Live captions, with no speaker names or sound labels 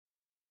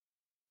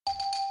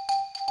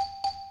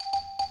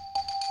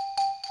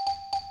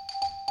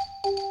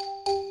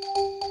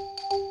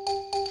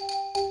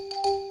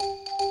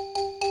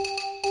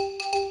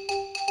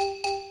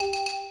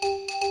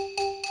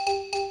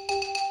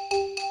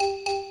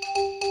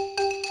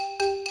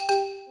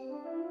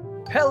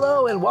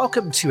Hello and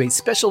welcome to a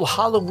special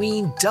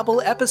Halloween double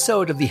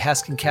episode of the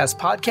Haskincast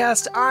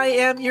podcast. I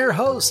am your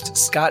host,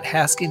 Scott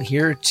Haskin,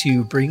 here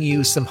to bring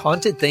you some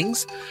haunted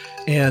things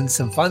and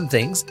some fun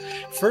things.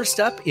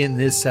 First up in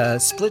this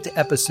split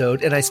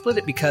episode, and I split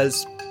it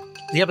because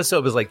the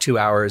episode was like 2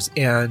 hours,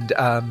 and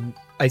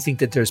I think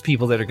that there's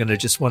people that are going to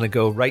just want to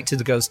go right to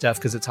the ghost stuff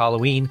because it's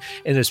Halloween,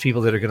 and there's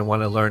people that are going to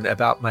want to learn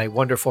about my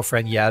wonderful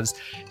friend Yves,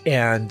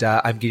 and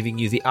I'm giving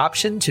you the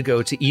option to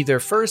go to either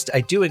first.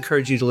 I do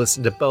encourage you to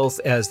listen to both,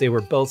 as they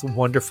were both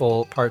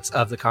wonderful parts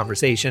of the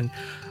conversation.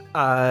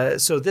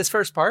 So this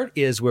first part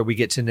is where we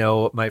get to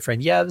know my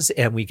friend Yves,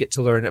 and we get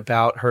to learn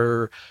about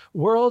her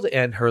world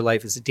and her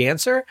life as a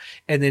dancer.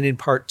 And then in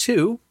part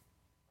two,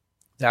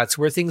 that's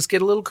where things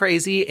get a little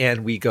crazy,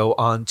 and we go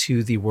on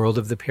to the world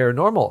of the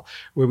paranormal,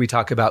 where we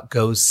talk about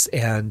ghosts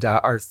and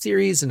our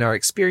theories and our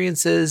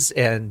experiences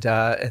and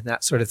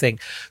that sort of thing.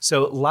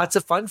 So lots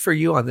of fun for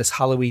you on this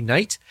Halloween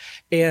night.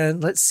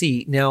 And let's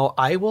see. Now,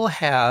 I will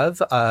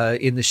have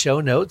in the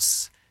show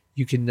notes,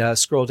 you can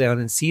scroll down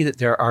and see that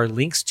there are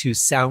links to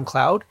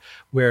SoundCloud,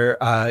 where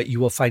you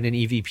will find an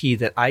EVP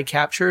that I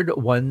captured,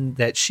 one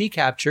that she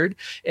captured,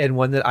 and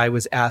one that I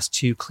was asked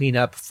to clean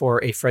up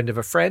for a friend of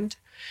a friend.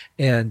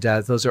 And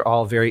those are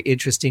all very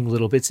interesting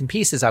little bits and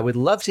pieces. I would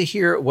love to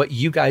hear what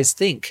you guys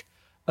think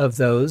of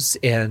those.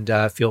 And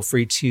feel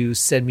free to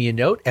send me a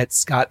note at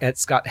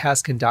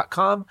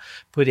scott@scotthaskin.com.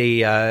 Put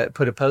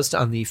a post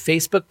on the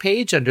Facebook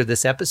page under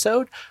this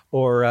episode,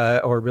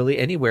 or really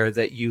anywhere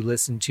that you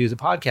listen to the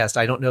podcast.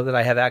 I don't know that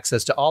I have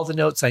access to all the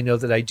notes. I know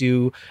that I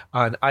do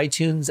on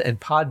iTunes and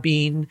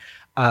Podbean.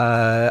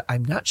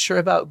 I'm not sure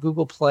about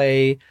Google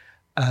Play.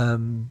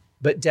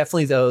 But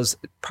definitely those,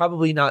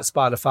 probably not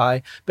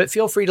Spotify, but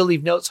feel free to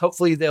leave notes.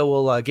 Hopefully they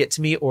will get to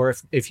me, or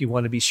if you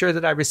want to be sure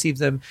that I receive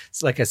them,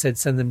 so like I said,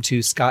 send them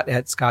to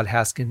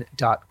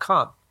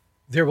scott@scotthaskin.com.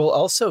 There will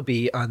also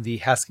be on the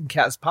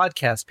Haskincast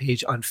podcast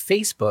page on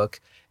Facebook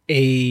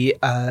a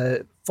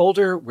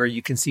folder where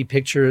you can see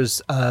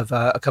pictures of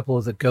a couple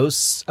of the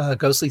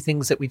ghostly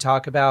things that we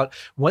talk about.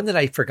 One that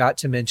I forgot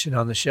to mention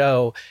on the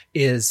show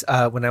is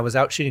when I was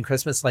out shooting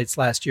Christmas lights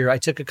last year, I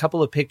took a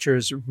couple of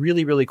pictures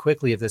really, really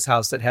quickly of this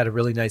house that had a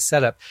really nice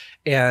setup,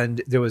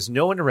 and there was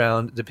no one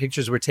around. The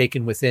pictures were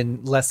taken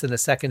within less than a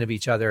second of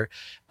each other.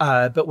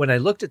 But when I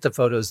looked at the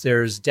photos,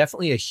 there's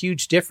definitely a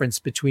huge difference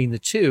between the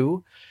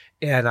two,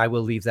 and I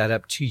will leave that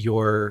up to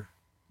your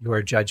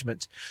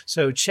judgment.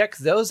 So check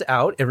those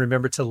out, and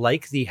remember to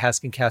like the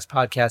Haskincast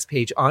podcast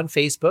page on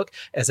Facebook.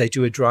 As I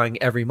do a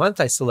drawing every month,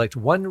 I select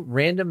one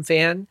random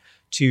fan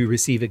to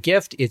receive a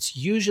gift. It's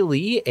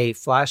usually a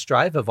flash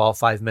drive of all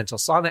 5 Mental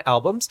Sauna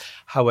albums.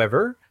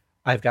 However,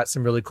 I've got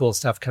some really cool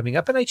stuff coming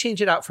up, and I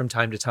change it out from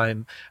time to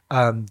time.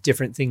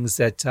 Different things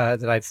that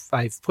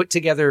I've put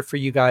together for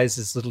you guys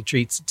as little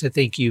treats to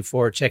thank you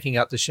for checking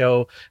out the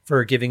show,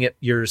 for giving it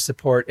your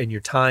support and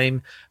your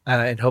time.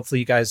 And hopefully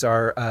you guys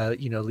are,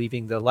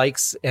 leaving the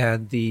likes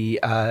and the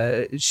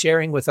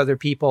sharing with other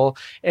people.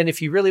 And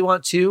if you really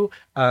want to,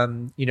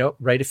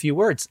 write a few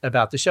words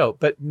about the show.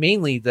 But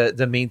mainly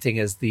the main thing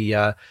is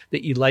that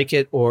you like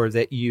it, or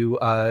that you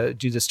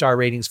do the star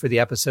ratings for the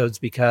episodes,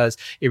 because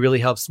it really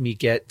helps me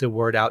get the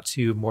word out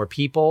to more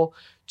people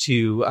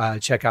to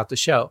check out the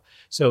show.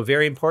 So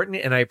very important.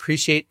 And I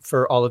appreciate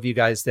for all of you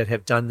guys that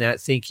have done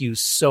that. Thank you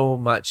so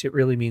much. It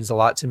really means a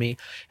lot to me.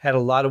 Had a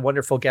lot of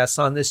wonderful guests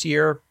on this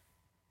year.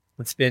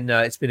 It's been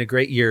a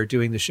great year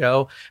doing the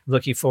show. I'm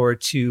looking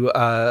forward to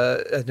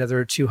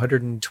another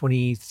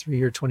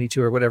 223 or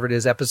 22 or whatever it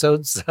is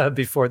episodes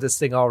before this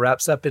thing all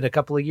wraps up in a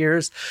couple of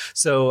years.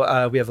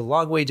 So we have a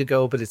long way to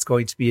go, but it's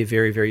going to be a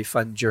very, very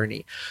fun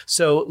journey.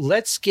 So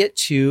let's get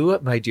to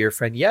my dear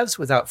friend Yves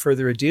without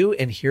further ado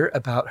and hear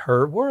about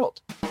her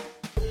world.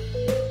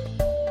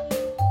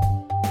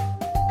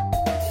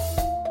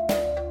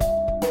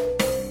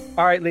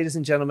 All right, ladies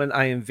and gentlemen,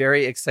 I am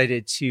very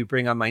excited to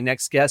bring on my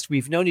next guest.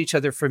 We've known each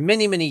other for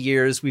many, many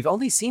years. We've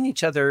only seen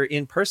each other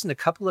in person a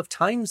couple of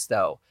times,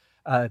 though,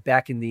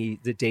 back in the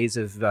days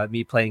of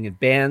me playing in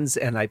bands.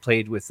 And I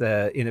played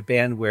in a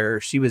band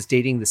where she was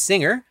dating the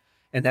singer.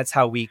 And that's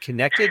how we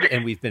connected.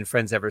 And we've been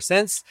friends ever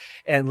since.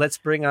 And let's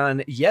bring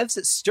on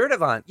Yves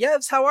Sturdevant.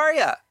 Yves, how are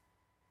you?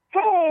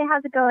 Hey,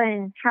 how's it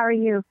going? How are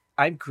you?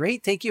 I'm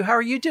great. Thank you. How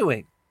are you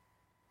doing?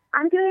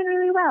 I'm doing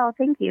really well.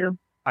 Thank you.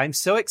 I'm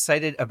so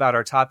excited about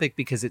our topic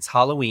because it's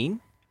Halloween.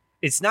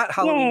 It's not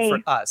Halloween for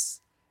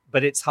us,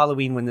 but it's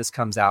Halloween when this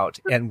comes out.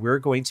 And we're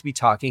going to be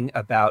talking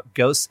about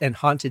ghosts and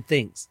haunted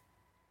things.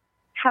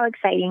 How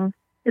exciting.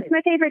 It's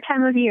my favorite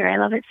time of year. I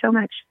love it so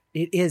much.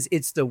 It is.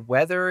 It's the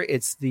weather.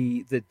 It's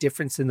the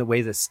difference in the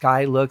way the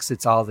sky looks.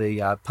 It's all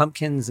the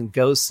pumpkins and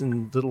ghosts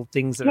and little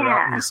things that are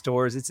out in the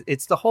stores.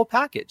 It's the whole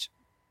package.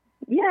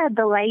 Yeah,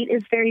 the light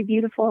is very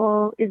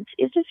beautiful.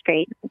 It's just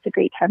great. It's a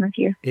great time of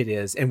year. It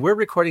is. And we're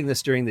recording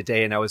this during the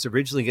day, and I was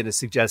originally going to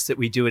suggest that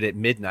we do it at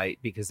midnight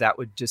because that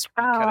would just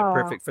be kind of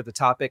perfect for the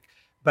topic.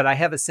 But I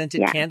have a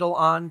scented candle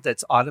on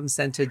that's autumn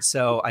scented,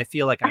 so I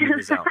feel like I'm in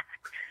the zone.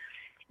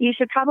 You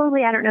should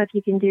probably, I don't know if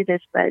you can do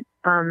this, but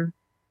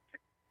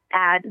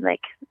add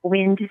like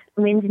wind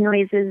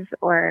noises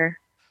or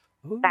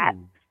Ooh. bat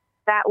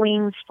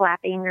wings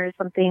flapping or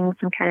something,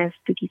 some kind of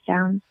spooky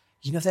sounds.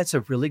 That's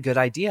a really good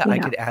idea. Yeah. I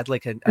could add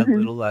like a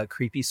little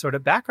creepy sort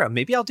of background.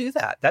 Maybe I'll do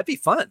that. That'd be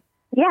fun.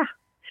 Yeah.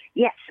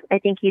 Yes, I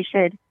think you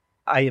should.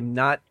 I am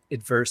not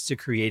adverse to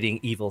creating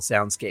evil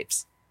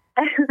soundscapes.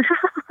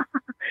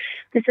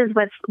 This is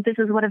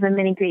one of the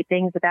many great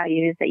things about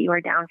you is that you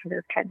are down for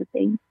those kinds of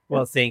things.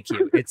 Well, thank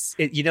you.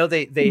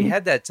 They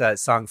had that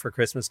song for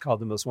Christmas called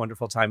 "The Most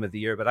Wonderful Time of the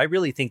Year," but I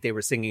really think they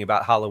were singing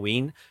about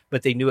Halloween,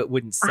 but they knew it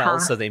wouldn't sell,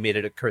 so they made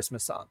it a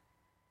Christmas song.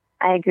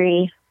 I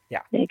agree.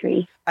 Yeah, I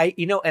agree.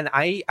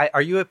 I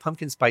are you a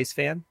pumpkin spice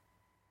fan?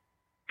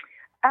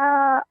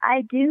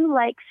 I do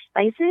like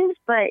spices,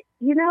 but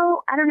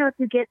I don't know if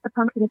you get the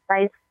pumpkin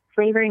spice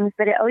flavorings,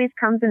 but it always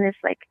comes in this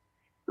like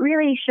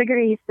really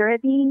sugary,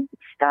 syrupy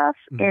stuff,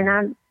 and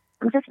I'm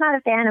just not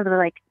a fan of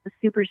the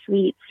super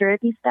sweet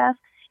syrupy stuff.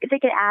 If they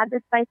could add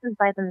the spices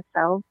by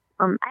themselves,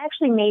 I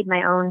actually made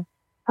my own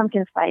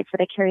pumpkin spice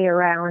that I carry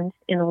around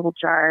in a little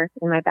jar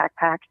in my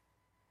backpack,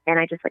 and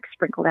I just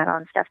sprinkle that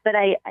on stuff. But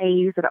I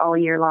use it all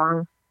year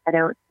long. I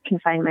don't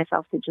confine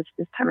myself to just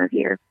this time of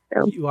year.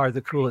 So you are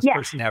the coolest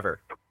person ever.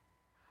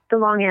 The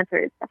long answer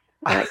is yes.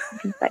 I like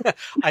pumpkin spice.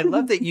 I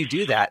love that you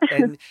do that.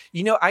 And,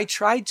 I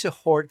tried to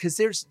hoard,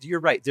 because you're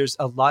right, there's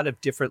a lot of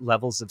different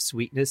levels of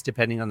sweetness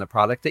depending on the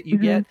product that you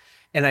get.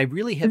 And I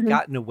really have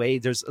gotten away.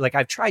 There's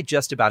I've tried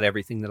just about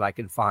everything that I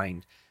can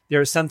find. There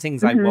are some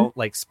things I won't,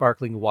 like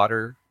sparkling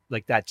water,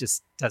 that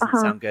just doesn't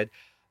sound good.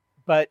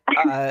 But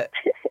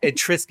and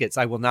Triscuits,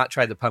 I will not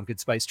try the pumpkin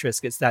spice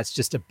Triscuits. That's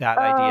just a bad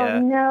idea. Oh,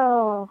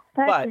 no.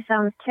 That just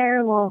sounds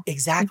terrible.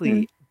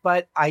 Exactly.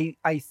 But I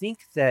think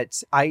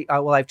that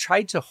I've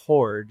tried to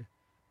hoard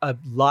a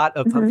lot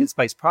of pumpkin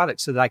spice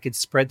products so that I could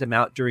spread them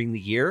out during the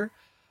year.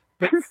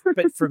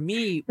 But for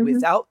me,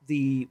 without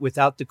the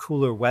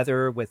cooler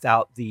weather,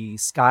 without the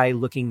sky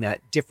looking that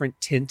different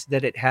tint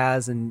that it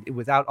has, and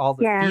without all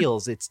the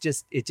feels, it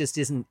just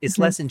isn't. It's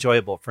less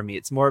enjoyable for me.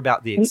 It's more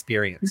about the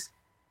experience.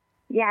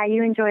 Yeah,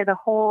 you enjoy the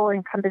whole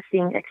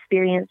encompassing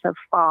experience of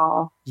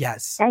fall.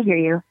 Yes. I hear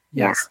you.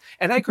 Yes. Yeah.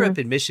 And I grew up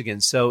in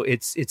Michigan, so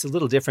it's a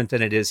little different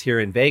than it is here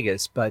in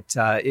Vegas. But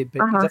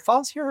the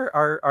falls here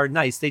are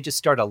nice. They just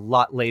start a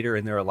lot later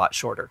and they're a lot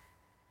shorter.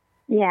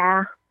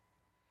 Yeah.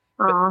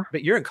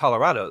 But you're in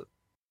Colorado.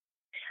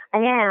 I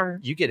am.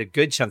 You get a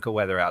good chunk of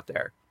weather out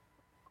there.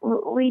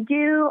 We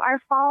do.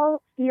 Our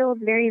fall feels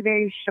very,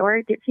 very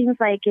short. It seems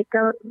like it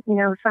goes,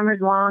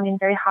 summer's long and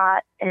very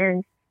hot,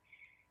 and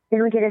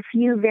then we get a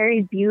few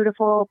very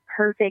beautiful,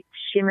 perfect,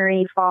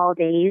 shimmery fall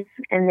days.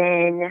 And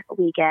then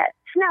we get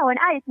snow and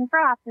ice and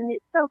frost, and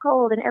it's so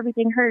cold and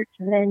everything hurts.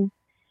 And then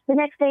the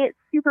next day it's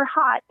super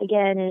hot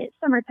again, and it's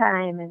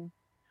summertime. And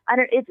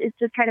it's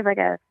just kind of like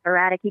a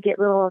sporadic. You get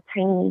little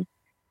tiny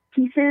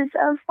pieces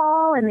of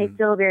fall, and they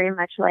feel very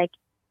much like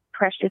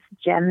precious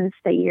gems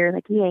that you're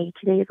like, yay,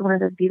 today is one of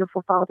those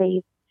beautiful fall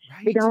days.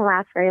 Right. They don't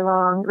last very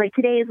long. Like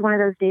today is one of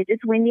those days.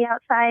 It's windy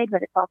outside,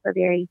 but it's also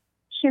very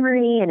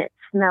shimmery, and it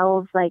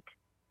smells like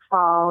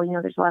fall.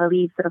 There's a lot of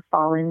leaves that have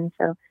fallen,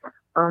 so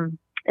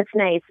it's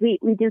nice. We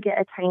do get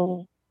a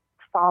tiny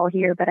fall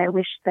here, but I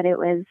wish it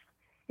was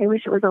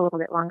a little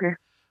bit longer.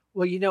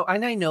 Well,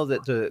 and I know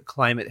that the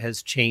climate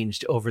has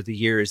changed over the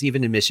years.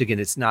 Even in Michigan,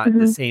 it's not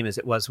the same as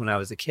it was when I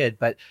was a kid.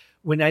 But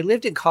when I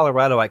lived in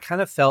Colorado, I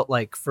kind of felt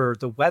like for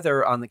the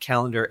weather on the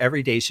calendar,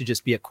 every day should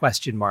just be a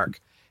question mark.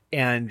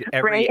 And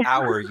every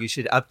hour you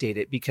should update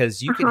it,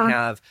 because you can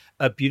have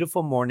a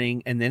beautiful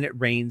morning and then it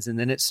rains and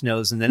then it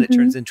snows and then it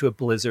turns into a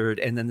blizzard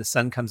and then the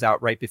sun comes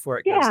out right before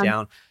it goes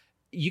down.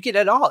 You get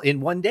it all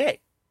in one day.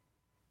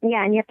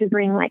 Yeah, and you have to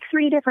bring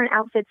 3 different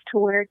outfits to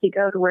work. You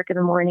go to work in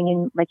the morning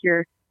in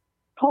your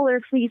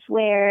polar fleece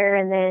wear,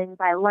 and then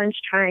by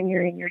lunchtime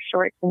you're in your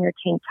shorts and your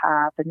tank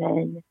top, and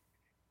then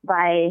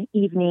by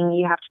evening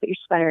you have to put your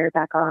sweater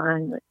back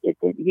on.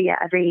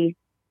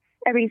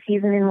 Every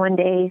season in one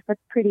day.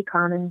 That's pretty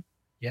common.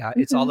 Yeah,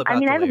 it's all about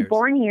the layers. I was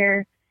born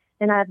here,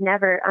 and I've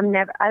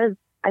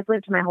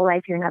lived my whole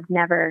life here, and I've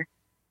never,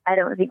 I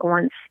don't think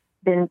once,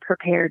 been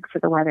prepared for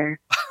the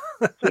weather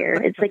here.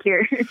 It's like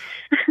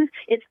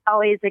it's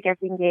always a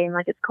guessing game.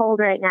 Like, it's cold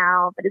right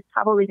now, but it's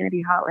probably going to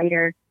be hot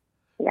later.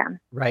 Yeah.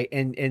 Right.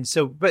 And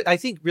so, but I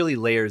think really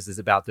layers is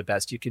about the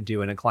best you can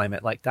do in a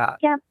climate like that.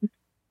 Yeah.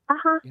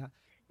 Yeah.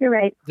 You're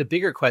right. The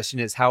bigger question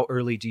is, how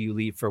early do you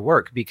leave for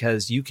work?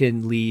 Because you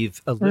can leave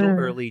a little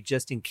early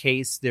just in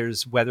case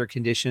there's weather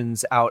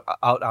conditions out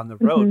on the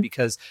road,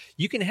 because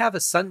you can have a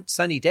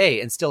sunny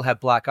day and still have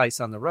black ice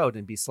on the road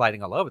and be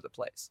sliding all over the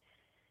place.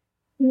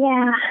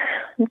 Yeah,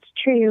 it's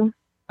true.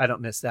 I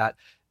don't miss that.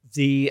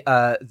 The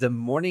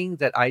morning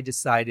that I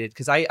decided,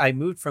 because I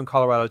moved from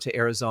Colorado to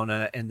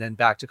Arizona and then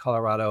back to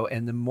Colorado,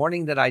 and the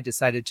morning that I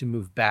decided to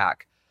move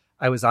back,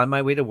 I was on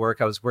my way to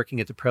work. I was working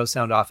at the Pro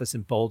Sound office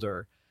in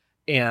Boulder.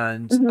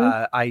 And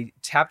I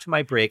tapped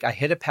my brake. I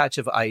hit a patch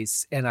of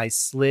ice and I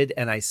slid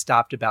and I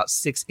stopped about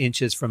 6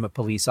 inches from a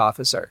police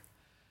officer.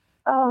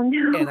 Oh,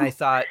 no. And I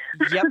thought,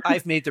 yep,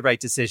 I've made the right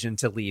decision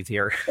to leave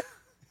here.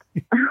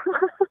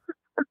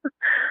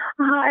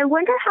 I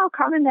wonder how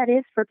common that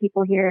is for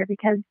people here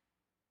because,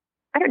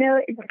 I don't know,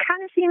 it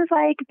kind of seems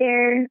like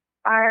there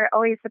are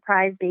always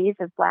surprise days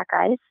of black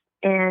ice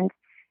and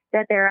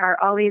that there are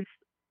always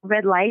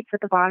red lights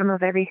at the bottom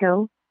of every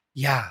hill.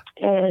 Yeah.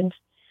 And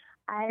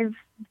I've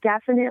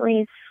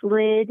definitely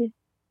slid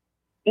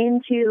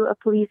into a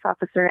police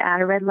officer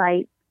at a red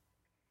light,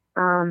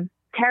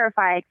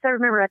 terrified. Because I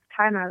remember at the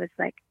time I was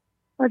like,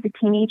 I was a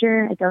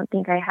teenager. I don't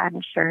think I had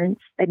insurance.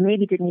 I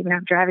maybe didn't even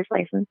have a driver's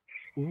license.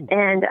 Ooh.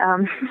 And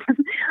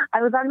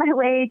I was on my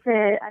way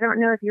to, I don't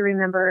know if you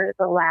remember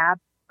the lab,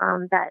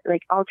 that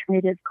like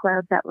alternative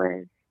club that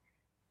was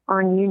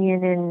on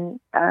Union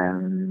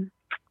and,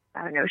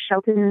 I don't know,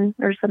 Shelton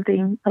or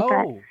something like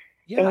that.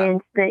 Yeah.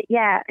 And the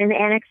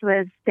annex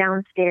was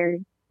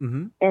downstairs.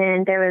 Mm-hmm.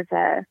 And there was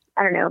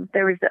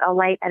there was a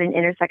light at an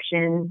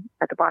intersection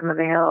at the bottom of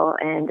the hill.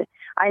 And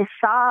I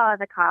saw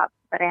the cop,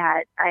 but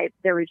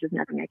there was just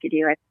nothing I could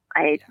do.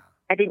 I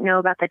didn't know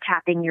about the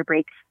tapping your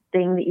brakes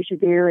thing that you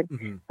should do. And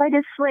Mm-hmm. so I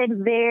just slid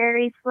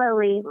very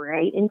slowly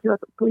right into a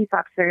police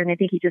officer. And I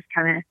think he just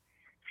kind of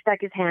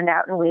stuck his hand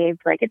out and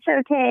waved like, it's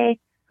okay.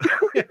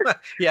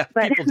 Yeah.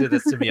 People do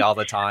this to me all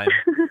the time.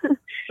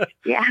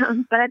 Yeah.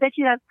 But I bet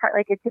you that's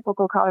like a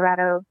typical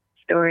Colorado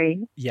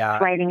story. Yeah.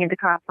 Sliding into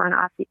cops on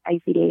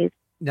icy days.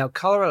 Now,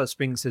 Colorado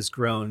Springs has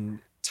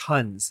grown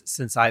tons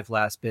since I've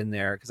last been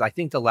there, because I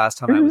think the last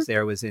time I was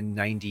there was in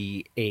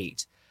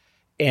 98.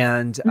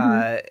 And,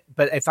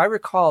 but if I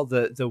recall,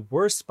 the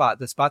worst spot,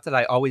 the spot that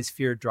I always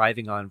feared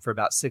driving on for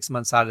about 6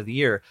 months out of the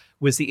year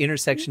was the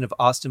intersection of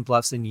Austin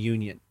Bluffs and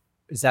Union.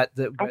 Is that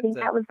I think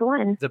that was the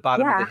one. The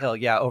bottom of the hill.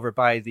 Yeah. Over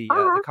by the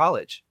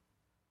college.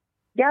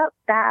 Yep.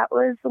 That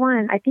was the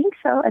one. I think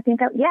so. I think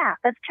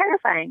that's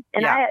terrifying.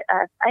 And I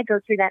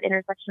go through that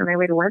intersection on my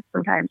way to work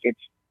sometimes. It's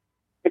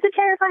a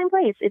terrifying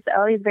place. It's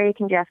always very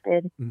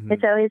congested. Mm-hmm.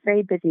 It's always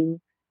very busy.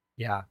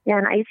 Yeah. Yeah.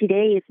 On icy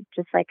days, it's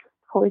just like,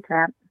 holy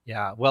crap.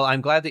 Yeah. Well,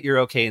 I'm glad that you're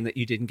okay and that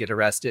you didn't get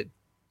arrested.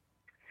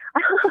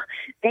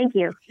 Thank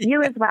you.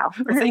 You as well.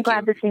 I'm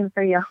glad the same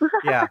for you.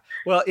 Yeah.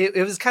 Well,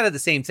 it was kind of the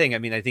same thing. I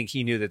mean, I think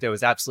he knew that there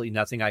was absolutely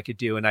nothing I could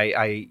do. And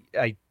I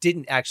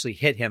didn't actually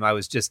hit him. I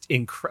was just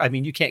you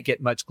can't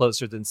get much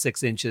closer than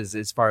 6 inches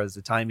as far as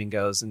the timing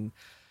goes. And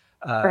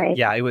right.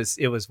 Yeah, it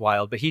was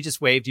wild. But he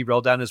just waved, he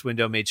rolled down his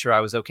window, made sure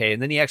I was okay.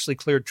 And then he actually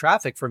cleared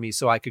traffic for me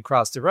so I could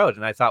cross the road.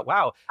 And I thought,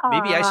 wow,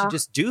 maybe I should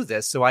just do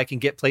this so I can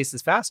get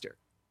places faster.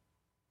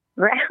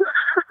 Right.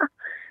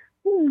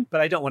 But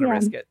I don't want to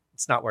risk it.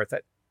 It's not worth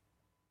it.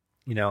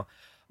 Yeah,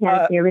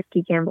 it's a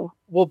risky gamble.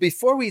 Well,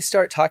 before we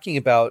start talking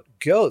about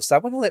ghosts, I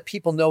want to let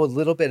people know a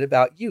little bit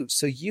about you.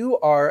 So you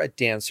are a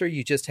dancer.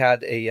 You just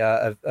had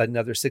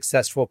another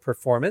successful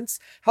performance.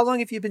 How long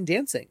have you been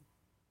dancing?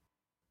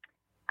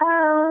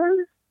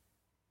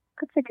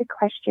 That's a good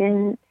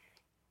question.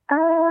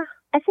 I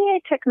think I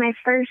took my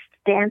first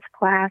dance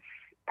class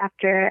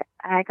after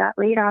I got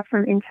laid off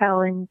from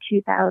Intel in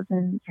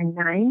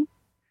 2009.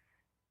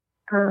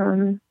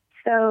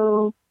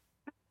 So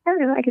I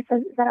don't know, I guess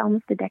is that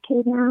almost a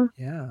decade now?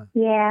 Yeah.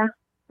 Yeah.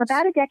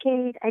 About a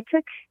decade. I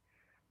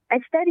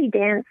studied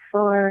dance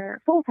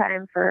for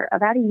full-time for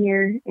about a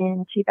year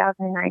in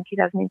 2009,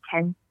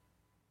 2010.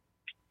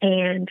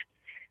 And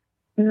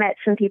met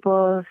some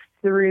people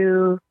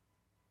through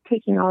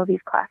taking all of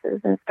these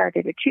classes and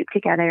started a troupe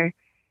together.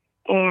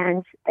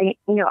 And,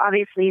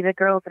 obviously the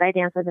girls that I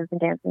dance with have been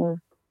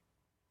dancing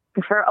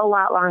for a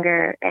lot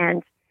longer.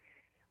 And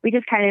we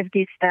just kind of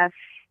do stuff,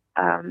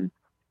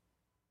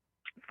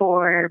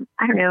 for,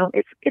 I don't know,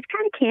 it's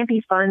kind of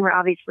campy fun. We're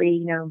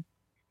obviously,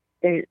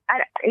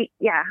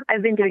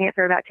 I've been doing it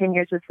for about 10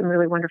 years with some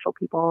really wonderful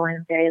people, and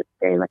I'm very,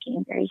 very lucky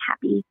and very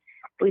happy.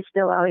 We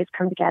still always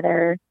come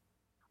together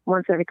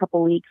once every couple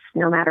of weeks,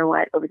 no matter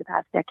what, over the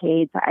past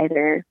decade, to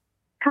either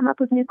come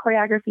up with new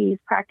choreographies,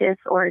 practice,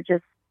 or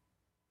just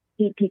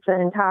eat pizza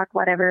and talk,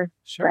 whatever.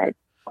 Sure. But,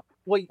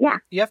 well,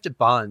 you have to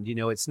bond.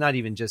 It's not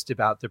even just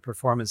about the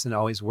performance and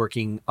always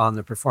working on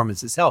the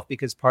performance itself,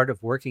 because part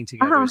of working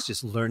together is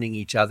just learning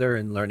each other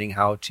and learning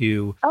how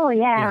to,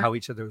 how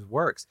each other's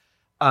works.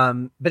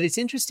 But it's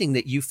interesting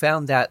that you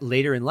found that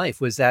later in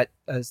life. Was that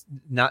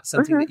not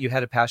something that you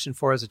had a passion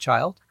for as a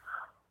child?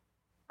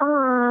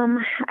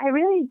 I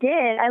really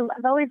did.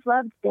 I've always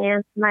loved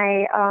dance.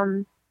 My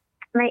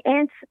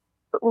aunt,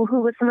 who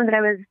was someone that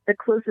I was the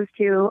closest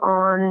to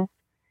on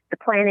the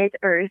planet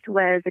Earth,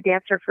 was a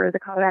dancer for the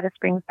Colorado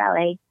Springs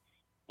Ballet.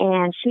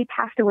 And she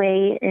passed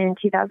away in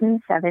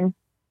 2007,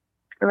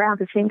 around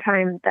the same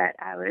time that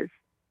I was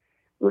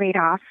laid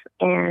off.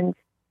 And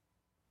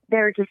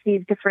there were just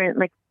these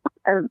different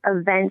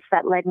events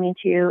that led me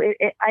to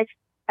it.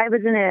 I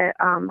was in a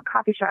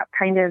coffee shop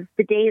kind of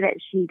the day that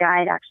she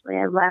died. Actually,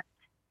 I left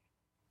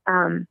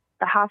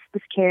the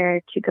hospice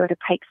care to go to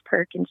Pikes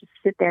Perk and just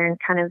sit there and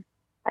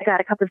I got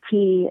a cup of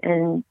tea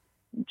and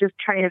just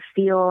trying to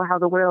feel how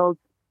the world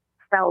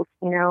felt,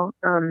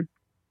 in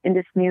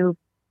this new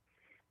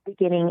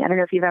beginning. I don't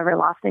know if you've ever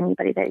lost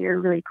anybody that you're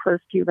really close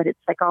to, but it's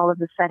like all of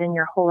a sudden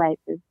your whole life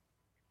is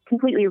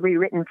completely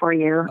rewritten for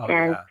you.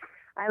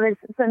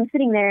 So I'm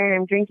sitting there and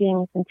I'm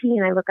drinking some tea,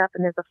 and I look up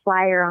and there's a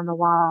flyer on the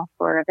wall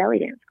for a belly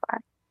dance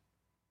class.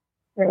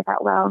 And I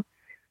thought, well,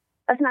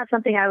 that's not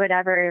something I would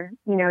ever,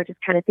 just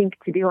kind of think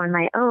to do on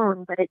my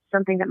own, but it's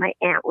something that my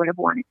aunt would have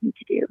wanted me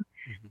to do.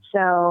 Mm-hmm.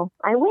 So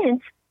I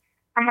went.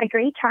 I had a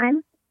great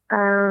time.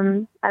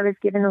 I was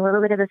given a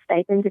little bit of a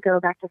stipend to go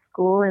back to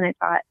school, and I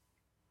thought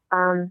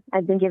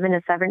I'd been given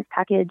a severance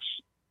package,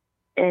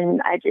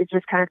 and I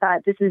just kind of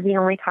thought this is the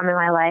only time in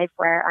my life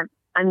where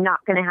I'm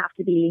not going to have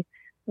to be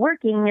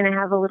working, and I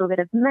have a little bit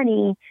of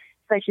money,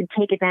 so I should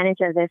take advantage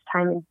of this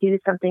time and do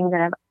something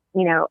that I've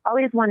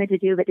always wanted to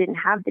do but didn't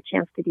have the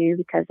chance to do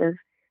because of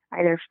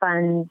either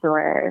funds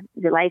or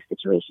the life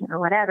situation or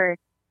whatever.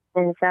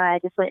 And so I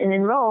just went and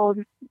enrolled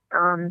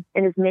in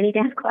as many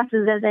dance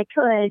classes as I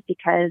could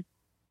because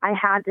I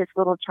had this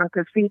little chunk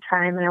of free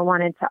time and I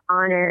wanted to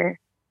honor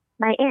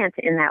my aunt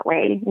in that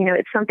way.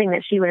 It's something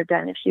that she would have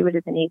done if she would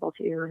have been able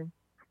to. And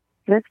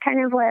that's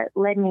kind of what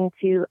led me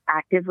to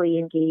actively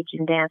engage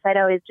in dance. I'd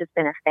always just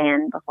been a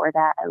fan before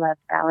that. I loved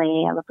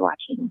ballet. I loved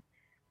watching.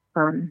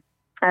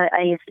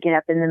 I used to get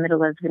up in the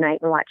middle of the night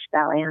and watch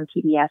ballet on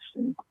PBS,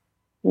 and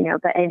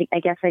but I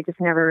guess I just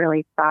never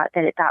really thought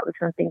that that was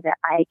something that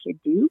I could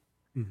do.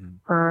 Mm-hmm.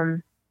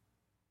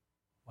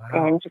 Wow.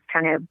 And just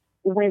kind of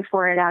went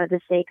for it out of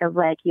the sake of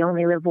like, you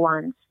only live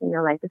once,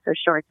 life is so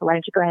short. So why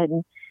don't you go ahead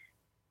and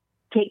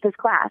take this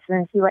class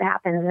and see what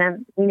happens?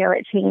 And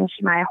it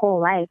changed my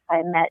whole life.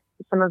 I met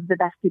some of the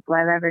best people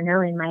I've ever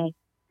known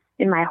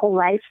in my whole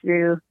life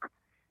through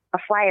a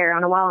flyer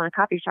on a wall in a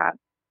coffee shop.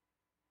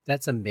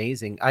 That's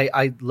amazing.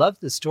 I love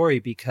the story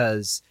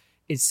because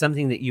it's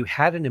something that you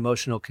had an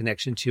emotional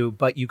connection to,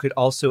 but you could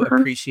also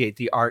appreciate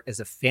the art as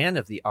a fan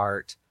of the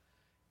art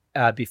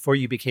before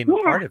you became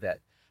a part of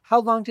it. How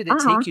long did it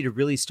take you to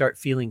really start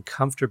feeling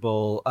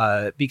comfortable?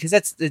 Because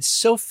it's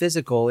so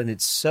physical and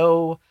it's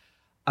so,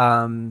 I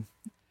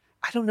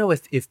don't know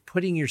if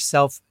putting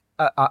yourself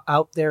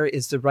out there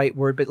is the right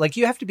word, but like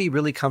you have to be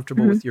really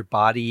comfortable with your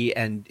body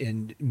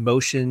and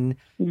motion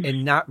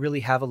and not really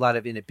have a lot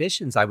of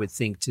inhibitions, I would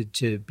think,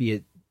 to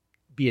be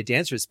a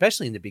dancer,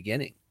 especially in the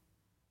beginning.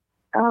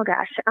 Oh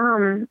gosh.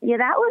 Yeah,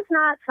 that was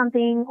not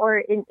something, or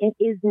it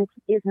is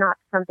not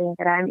something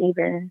that I'm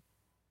even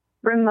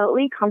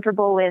remotely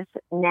comfortable with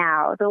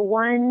now. The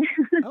one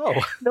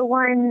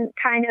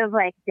kind of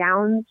like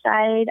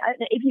downside,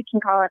 if you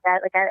can call it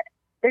that,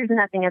 there's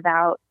nothing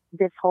about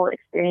this whole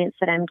experience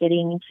that I'm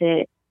getting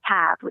to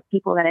have with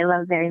people that I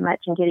love very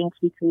much and getting to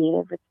be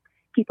creative with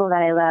people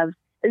that I love.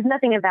 There's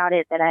nothing about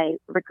it that I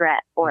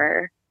regret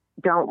or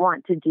don't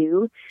want to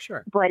do.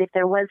 Sure. But if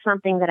there was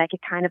something that I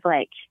could kind of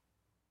like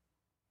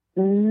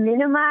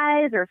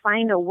minimize or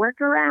find a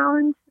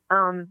workaround,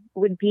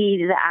 would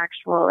be the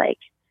actual like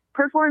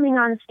performing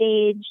on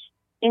stage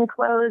in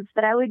clothes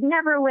that I would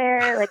never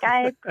wear. Like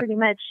I pretty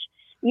much,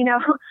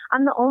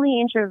 I'm the only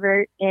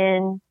introvert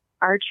in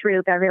our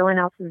troupe. Everyone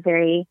else is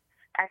very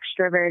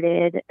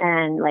extroverted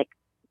and like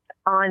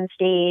on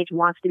stage,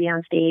 wants to be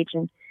on stage.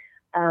 And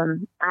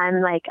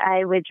I'm like,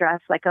 I would dress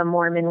like a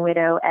Mormon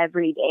widow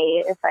every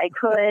day if I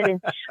could.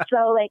 And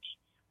so like,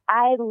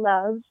 I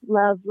love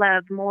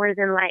more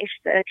than life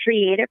the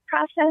creative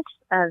process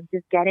of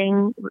just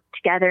getting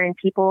together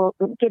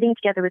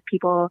with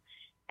people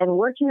and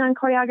working on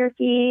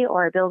choreography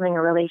or building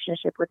a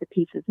relationship with a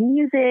piece of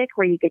music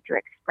where you get to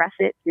express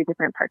it through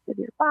different parts of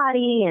your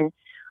body. And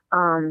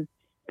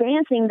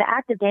dancing, the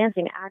act of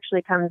dancing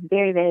actually comes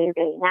very, very,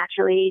 very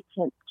naturally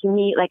to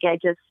me. Like I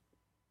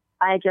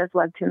just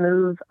love to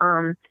move.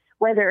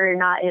 Whether or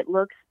not it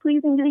looks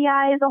pleasing to the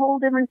eye is a whole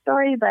different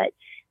story, but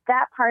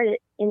that part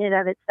in and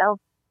of itself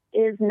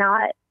is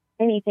not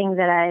anything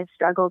that I've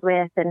struggled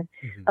with. And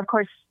of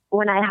course,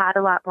 when I had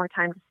a lot more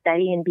time to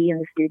study and be in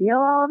the studio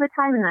all the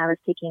time, and I was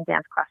taking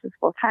dance classes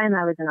full time,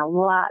 I was in a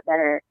lot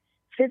better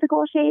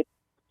physical shape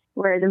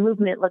where the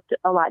movement looked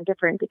a lot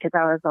different because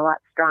I was a lot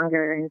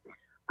stronger.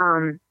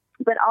 And,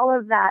 but all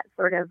of that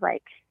sort of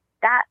like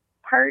that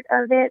part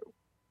of it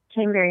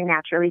came very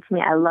naturally to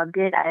me. I loved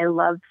it. I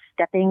loved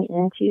stepping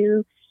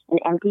into an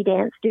empty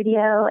dance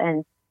studio,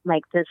 and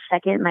like the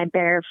second my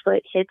bare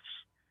foot hits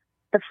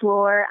the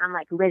floor, I'm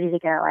like ready to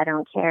go. I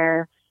don't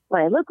care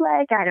what I look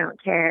like. I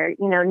don't care,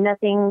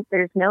 nothing.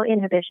 There's no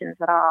inhibitions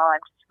at all. I'm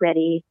just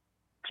ready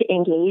to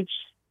engage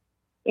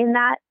in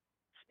that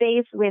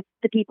space with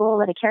the people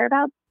that I care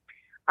about.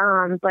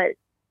 But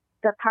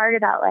the part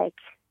about like,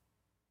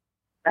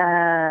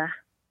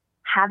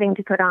 having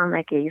to put on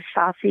like a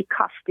saucy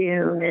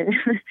costume and,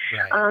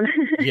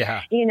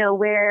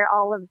 wear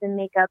all of the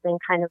makeup and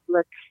kind of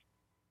look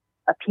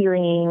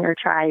appealing or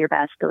try your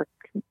best to look,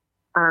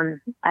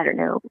 I don't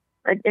know,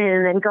 and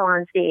then go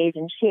on stage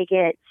and shake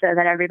it so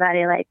that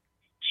everybody like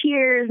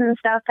cheers and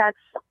stuff.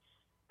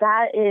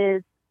 That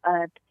is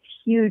a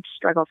huge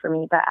struggle for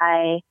me. But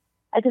I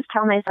just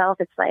tell myself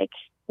it's like,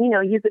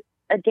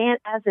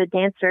 as a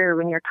dancer,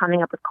 when you're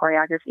coming up with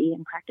choreography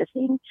and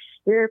practicing,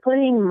 you're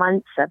putting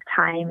months of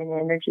time and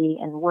energy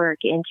and work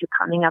into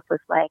coming up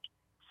with like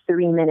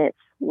 3 minutes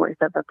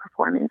worth of a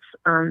performance.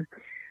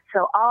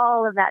 So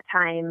all of that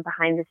time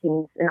behind the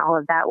scenes and all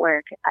of that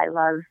work, I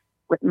love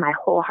with my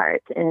whole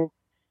heart. And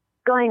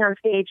going on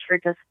stage for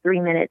just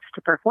 3 minutes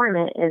to perform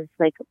it is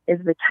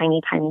the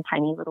tiny, tiny,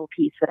 tiny little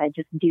piece that I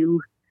just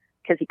do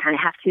because you kind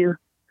of have to.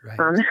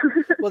 Right.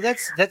 Well,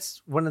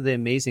 that's one of the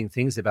amazing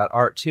things about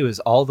art too, is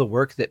all the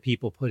work that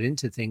people put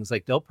into things.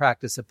 Like they'll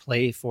practice a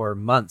play for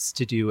months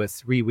to do a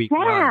 3-week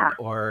run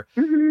or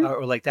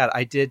like that.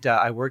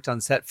 I worked on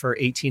set for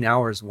 18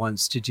 hours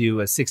once to do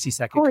a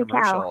 60-second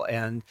commercial. Cow.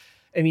 And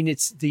I mean,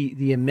 it's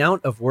the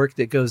amount of work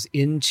that goes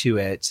into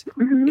it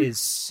is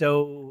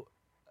so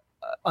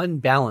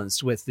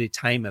unbalanced with the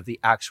time of the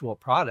actual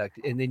product.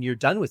 And then you're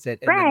done with it.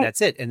 And then that's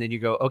it. And then you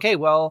go, okay,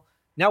 well,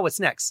 now what's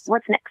next?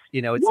 What's next?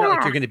 You know, it's not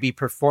like you're going to be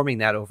performing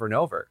that over and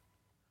over.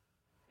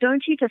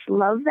 Don't you just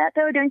love that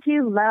though? Don't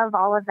you love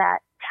all of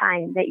that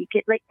time that you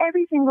get, like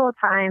every single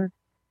time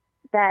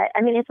that,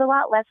 I mean, it's a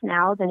lot less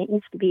now than it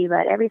used to be,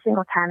 but every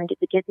single time I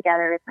get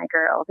together with my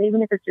girls,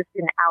 even if it's just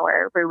an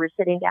hour where we're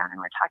sitting down and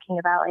we're talking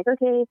about like,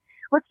 okay,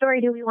 what story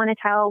do we want to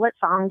tell? What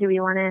song do we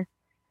want to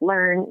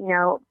learn? You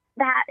know,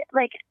 that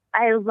like,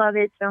 I love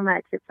it so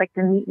much. It's like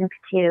the meat and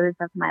potatoes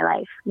of my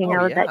life, you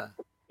know, that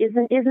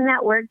isn't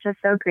that work just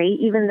so great,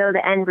 even though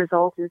the end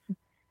result is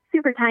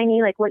super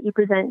tiny, like what you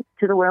present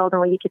to the world and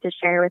what you get to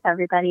share with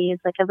everybody is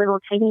like a little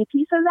tiny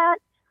piece of that.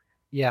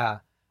 Yeah.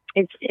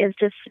 It's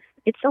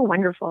so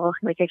wonderful.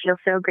 Like I feel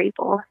so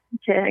grateful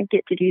to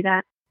get to do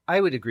that.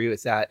 I would agree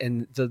with that.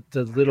 And the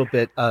little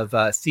bit of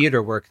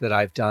theater work that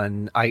I've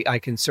done, I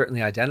can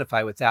certainly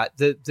identify with that.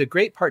 The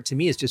great part to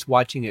me is just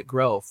watching it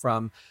grow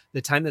from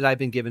the time that I've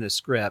been given a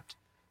script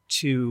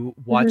to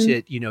watch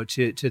it, you know,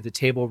 to the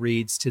table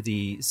reads, to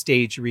the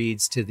stage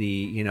reads, to the,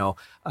 you know,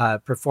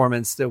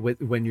 performance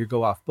when you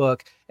go off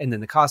book, and then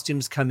the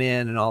costumes come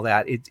in and all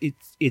that.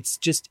 It's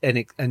just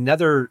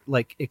another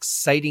like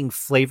exciting,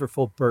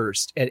 flavorful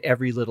burst at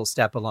every little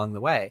step along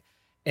the way.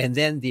 And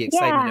then the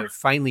excitement of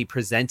finally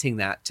presenting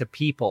that to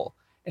people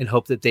and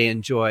hope that they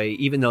enjoy,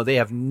 even though they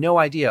have no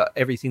idea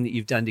everything that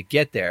you've done to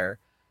get there,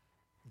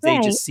 they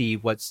just see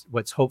what's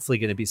hopefully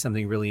going to be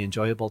something really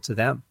enjoyable to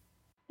them.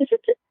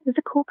 It's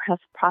a cool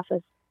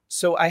process.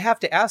 So I have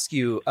to ask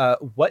you,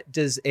 what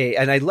does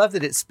and I love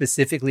that it's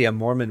specifically a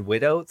Mormon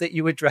widow that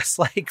you would dress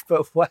like,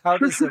 but how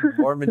does a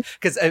Mormon,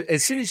 because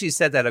as soon as you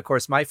said that, of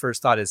course, my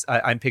first thought is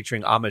I'm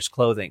picturing Amish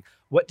clothing.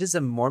 What does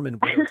a Mormon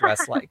widow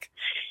dress like?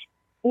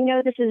 You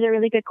know, this is a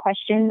really good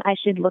question. I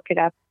should look it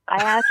up.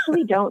 I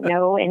actually don't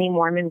know any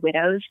Mormon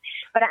widows,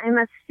 but I'm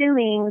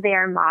assuming they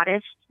are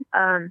modest.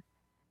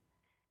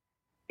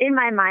 In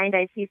my mind,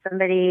 I see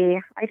somebody.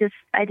 I just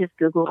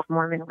Googled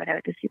Mormon widow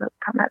to see what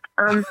comes up.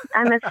 I'm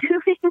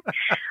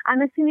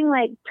assuming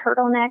like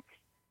turtleneck,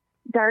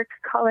 dark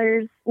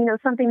colors. You know,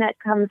 something that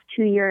comes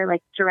to your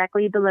like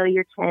directly below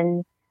your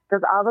chin,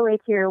 goes all the way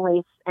to your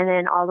waist, and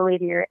then all the way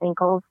to your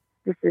ankles.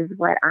 This is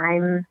what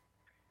I'm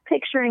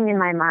picturing in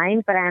my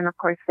mind, but I'm of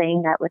course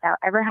saying that without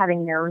ever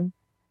having known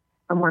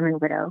a Mormon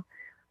widow.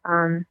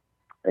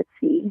 Let's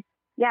see.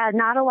 Yeah,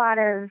 not a lot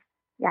of.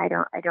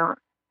 Yeah, I don't.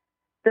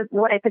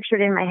 What I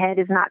pictured in my head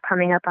is not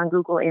coming up on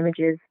Google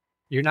Images.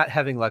 You're not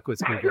having luck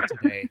with Google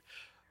today,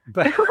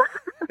 but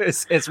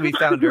as we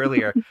found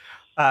earlier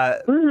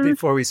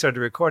before we started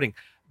recording.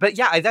 But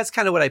yeah, that's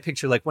kind of what I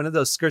picture, like one of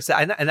those skirts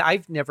and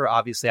I've never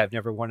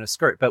worn a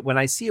skirt, but when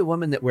I see a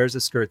woman that wears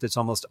a skirt that's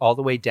almost all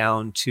the way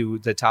down to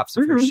the tops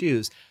of her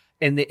shoes,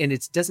 and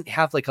it doesn't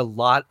have like a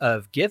lot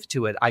of give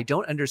to it, I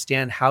don't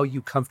understand how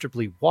you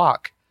comfortably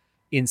walk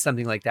in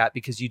something like that,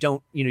 because you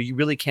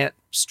really can't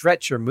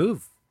stretch or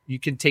move. You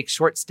can take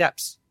short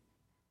steps.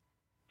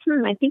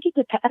 I think it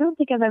depends. I don't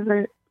think I've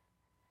ever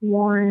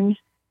worn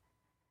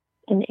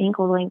an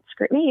ankle length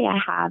skirt. Maybe I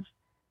have.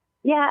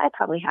 Yeah, I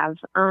probably have.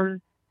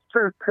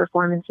 For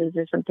performances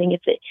or something.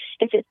 If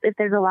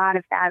there's a lot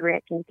of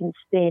fabric and you can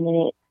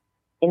spin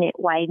and it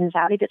widens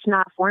out. If it's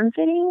not form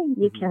fitting,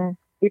 you can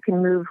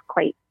move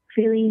quite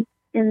freely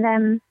in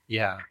them.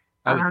 Yeah.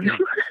 I would think.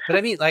 But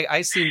I mean, like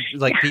I see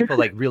like people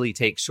like really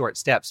take short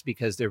steps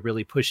because they're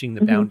really pushing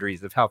the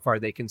boundaries of how far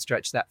they can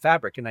stretch that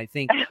fabric. And I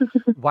think,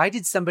 why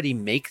did somebody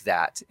make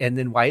that? And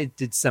then why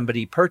did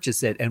somebody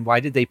purchase it? And why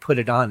did they put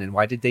it on? And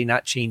why did they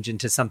not change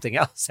into something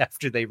else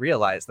after they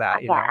realized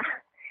that? You know?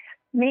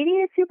 Maybe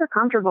it's super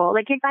comfortable.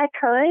 Like if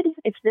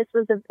this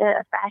was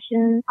a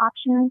fashion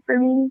option for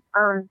me,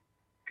 I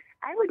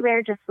would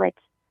wear just like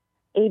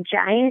a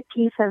giant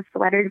piece of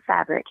sweatered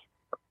fabric,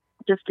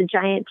 just a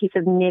giant piece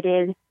of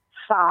knitted,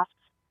 soft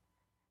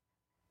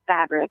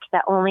fabric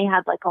that only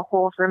had like a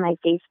hole for my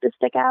face to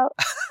stick out,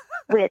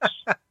 which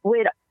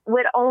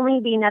would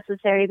only be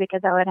necessary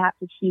because I would have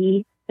to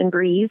pee and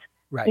breathe.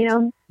 Right. You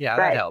know? Yeah,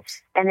 that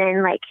helps. And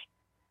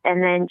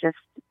then just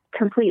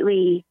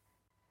completely,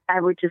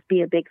 I would just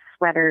be a big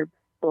sweater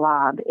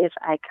blob if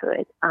I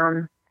could,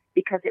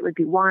 because it would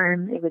be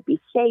warm, it would be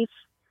safe.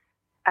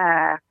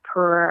 I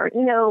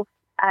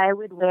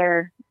would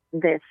wear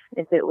this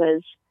if it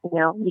was,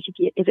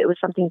 if it was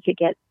something you could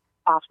get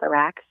off the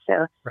rack.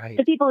 So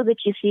the people that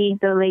you see,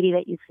 the lady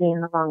that you see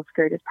in the long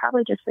skirt is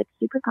probably just like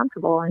super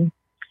comfortable and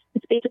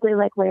it's basically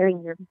like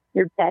wearing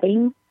your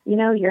bedding,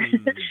 your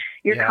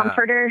your Yeah.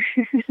 comforter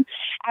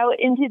out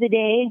into the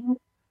day.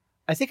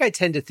 I think I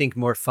tend to think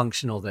more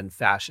functional than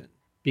fashion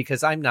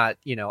because I'm not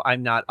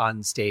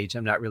on stage.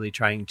 I'm not really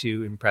trying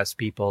to impress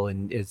people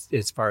and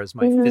as far as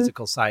my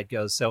physical side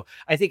goes. So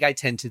I think I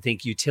tend to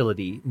think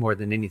utility more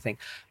than anything.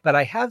 But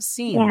I have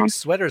seen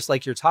sweaters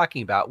like you're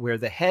talking about where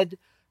the head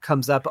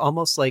comes up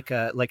almost like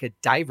a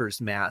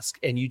diver's mask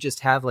and you just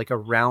have like a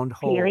round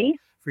hole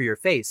for your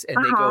face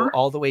and they go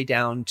all the way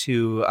down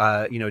to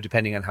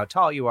depending on how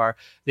tall you are,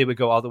 they would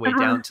go all the way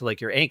down to like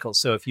your ankles.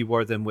 So if you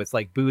wore them with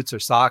like boots or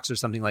socks or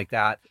something like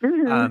that,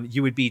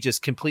 you would be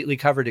just completely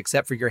covered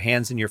except for your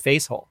hands and your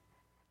face hole.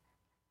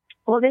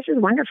 Well, this is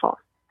wonderful.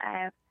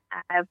 I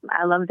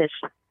love this.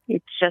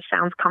 It just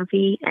sounds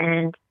comfy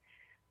and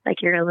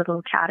like you're a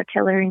little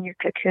caterpillar in your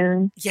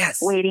cocoon. Yes.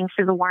 Waiting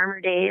for the warmer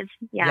days.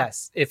 Yeah.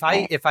 Yes. If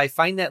I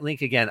find that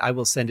link again, I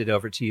will send it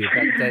over to you.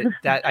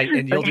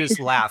 And you'll just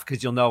laugh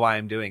because you'll know why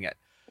I'm doing it.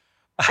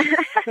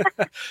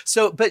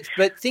 So, but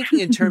thinking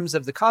in terms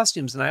of the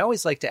costumes, and I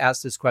always like to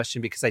ask this question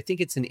because I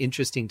think it's an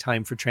interesting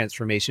time for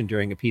transformation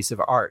during a piece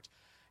of art.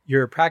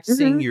 You're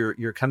practicing,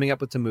 you're coming up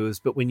with the moves,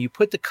 but when you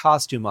put the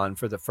costume on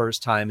for the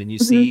first time and you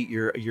see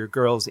your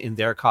girls in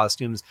their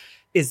costumes,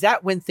 is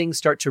that when things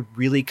start to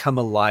really come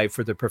alive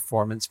for the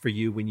performance for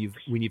you when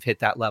you've hit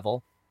that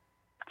level?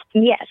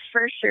 Yes,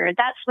 for sure.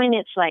 That's when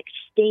it's like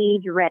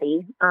stage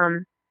ready.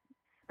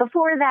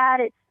 Before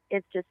that,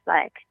 it's just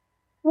like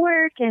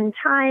work and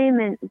time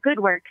and good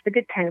work, the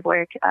good kind of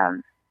work,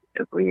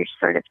 where you're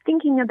sort of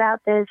thinking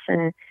about this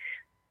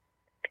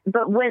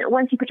but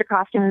once you put your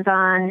costumes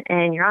on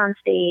and you're on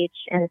stage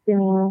and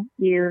assuming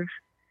you've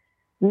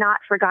not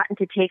forgotten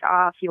to take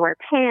off your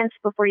pants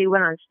before you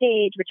went on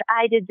stage, which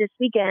I did this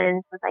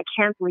weekend, because I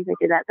can't believe I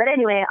did that. But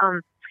anyway,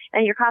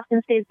 and your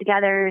costume stays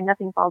together and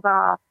nothing falls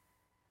off.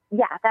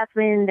 Yeah, that's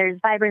when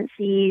there's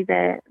vibrancy.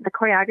 The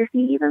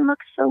choreography even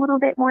looks a little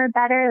bit more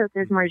better.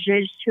 There's more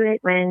zhuzh to it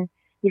when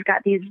you've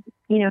got these,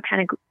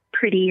 kind of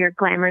pretty or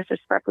glamorous or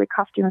sparkly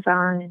costumes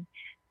on and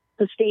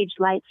the stage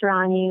lights are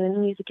on you and the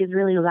music is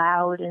really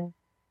loud. And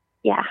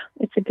yeah,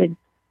 it's a good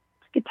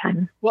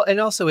time. Well, and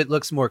also it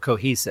looks more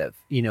cohesive.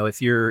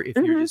 If you're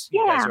just,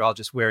 you guys are all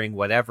just wearing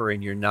whatever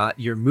and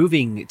you're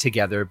moving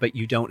together, but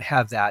you don't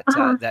have that,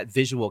 that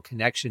visual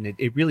connection.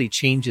 It really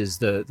changes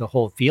the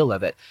whole feel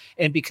of it.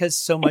 And because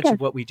so much of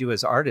what we do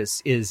as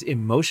artists is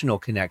emotional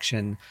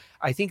connection,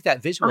 I think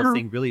that visual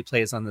thing really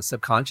plays on the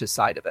subconscious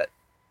side of it.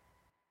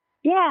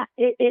 Yeah,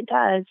 it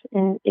does.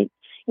 And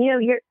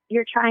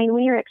you're trying,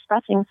 when you're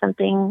expressing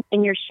something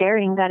and you're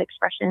sharing that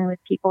expression with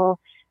people,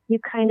 you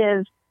kind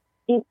of,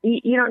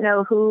 you don't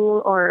know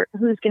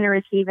who's going to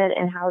receive it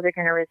and how they're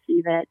going to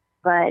receive it.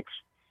 But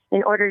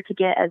in order to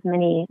get as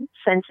many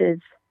senses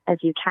as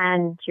you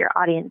can to your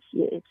audience,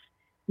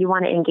 you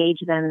want to engage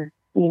them,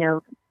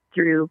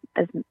 through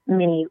as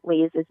many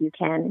ways as you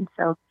can. And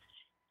so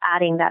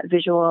adding that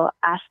visual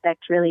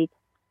aspect really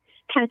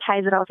kind of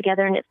ties it all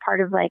together. And it's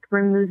part of like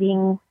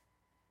removing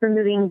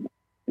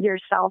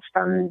yourself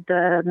from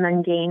the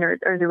mundane or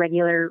the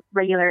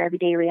regular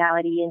everyday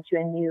reality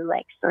into a new,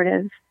 like, sort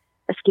of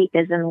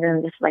escapism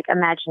and this like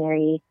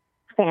imaginary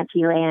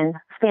fancy land,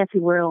 fancy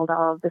world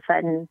all of a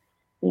sudden,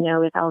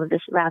 with all of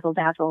this razzle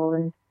dazzle,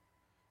 and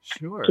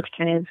just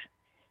kind of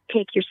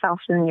take yourself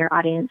and your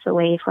audience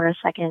away for a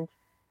second.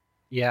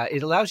 Yeah,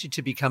 it allows you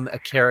to become a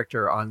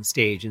character on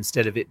stage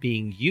instead of it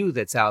being you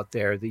that's out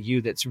there, the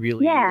you that's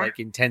really like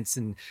intense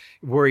and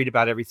worried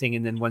about everything.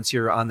 And then once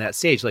you're on that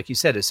stage, like you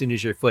said, as soon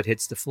as your foot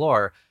hits the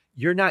floor,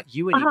 you're not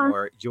you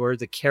anymore. You're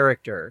the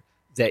character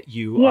that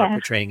you are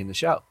portraying in the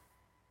show.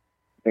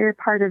 You're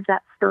part of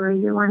that story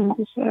you're wanting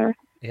to share.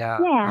 Yeah,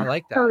 I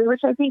like that. Totally,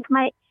 which I think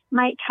might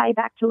tie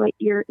back to what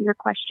your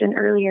question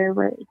earlier,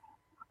 where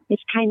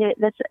it's kind of,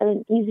 that's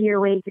an easier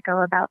way to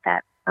go about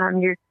that.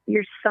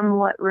 You're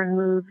somewhat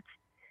removed.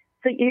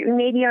 So you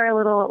maybe are a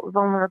little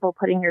vulnerable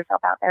putting yourself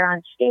out there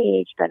on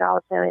stage, but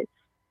also it's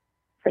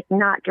like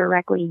not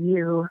directly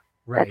you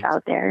that's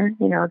out there.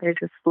 There's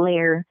this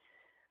layer.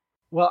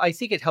 Well, I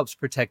think it helps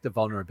protect the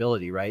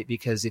vulnerability, right?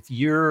 Because if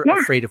you're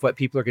afraid of what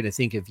people are going to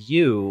think of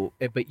you,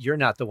 but you're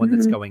not the one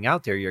that's going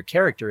out there, your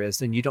character is,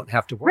 then you don't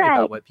have to worry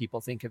about what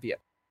people think of you.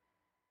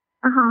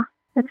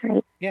 That's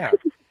right. Yeah.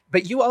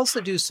 But you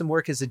also do some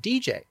work as a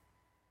DJ.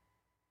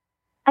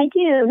 I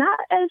do, not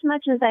as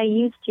much as I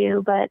used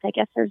to, but I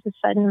guess there's a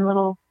sudden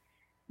little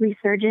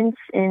resurgence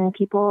in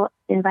people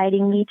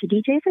inviting me to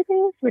DJ for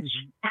things, which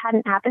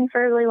hadn't happened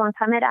for a really long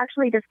time. I'd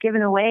actually just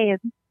given away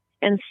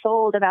and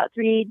sold about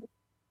 300,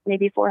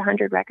 maybe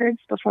 400 records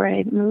before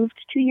I moved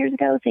 2 years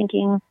ago,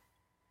 thinking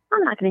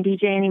I'm not going to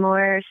DJ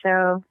anymore,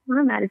 so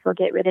I might as well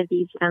get rid of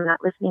these that I'm not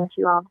listening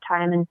to all the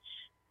time. And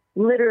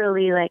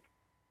literally, like,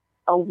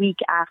 a week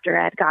after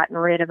I'd gotten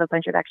rid of a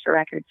bunch of extra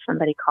records,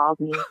 somebody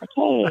called me and was like,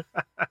 hey,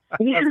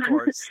 of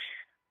course.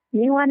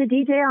 You want to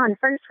DJ on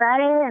First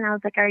Friday? And I was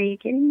like, are you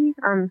kidding me?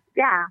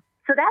 Yeah.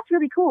 So that's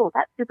really cool.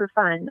 That's super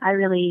fun. I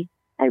really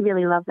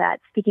love that.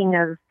 Speaking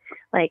of,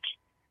 like,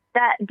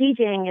 that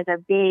DJing is a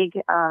big,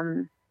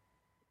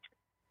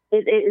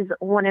 it is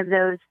one of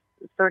those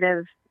sort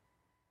of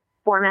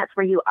formats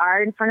where you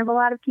are in front of a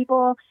lot of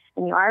people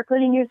and you are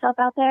putting yourself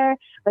out there,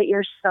 but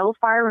you're so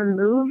far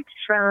removed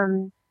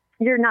from,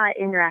 you're not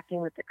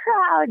interacting with the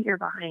crowd, you're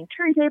behind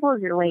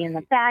turntables, you're way in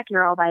the back,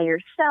 you're all by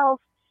yourself.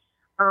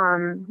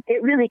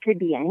 It really could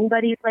be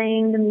anybody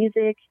playing the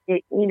music.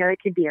 It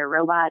could be a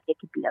robot. It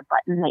could be a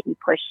button that you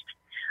pushed.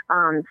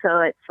 So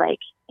it's like,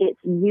 it's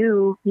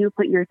you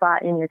put your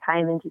thought and your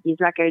time into these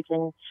records.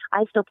 And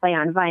I still play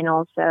on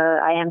vinyl. So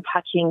I am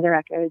touching the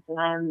records and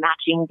I am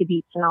matching the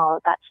beats and all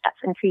of that stuff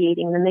and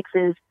creating the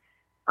mixes.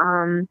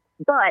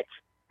 But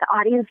the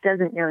audience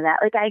doesn't know that.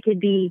 Like I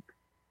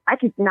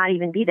could not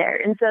even be there.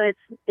 And so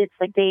it's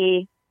like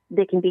they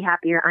can be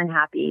happy or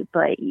unhappy,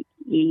 but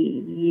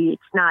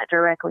it's not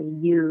directly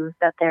you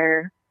that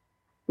they're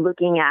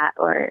looking at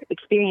or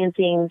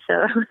experiencing.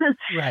 So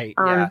right,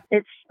 yeah.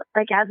 It's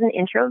like, as an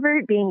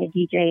introvert, being a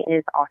DJ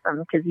is awesome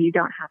because you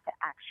don't have to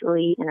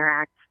actually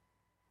interact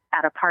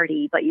at a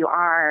party, but you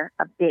are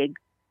a big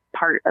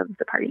part of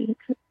the party.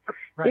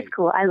 Right. It's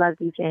cool. I love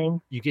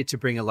DJing. You get to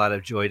bring a lot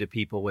of joy to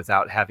people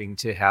without having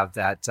to have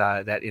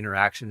that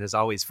interaction. As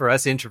always, for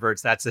us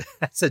introverts,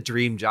 that's a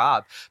dream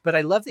job. But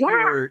I love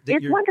that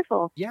it's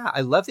wonderful. Yeah,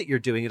 I love that you're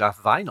doing it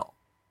off vinyl.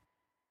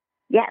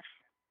 Yes,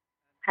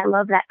 I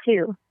love that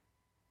too.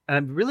 And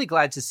I'm really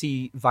glad to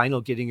see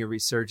vinyl getting a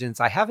resurgence.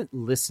 I haven't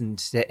listened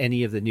to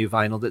any of the new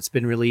vinyl that's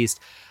been released.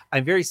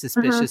 I'm very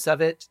suspicious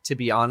of it, to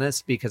be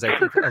honest, because I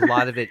think a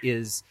lot of it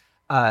is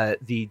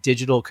the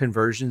digital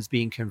conversions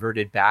being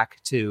converted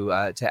back to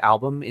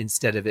album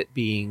instead of it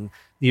being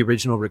the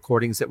original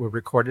recordings that were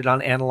recorded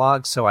on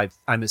analog. So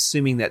I'm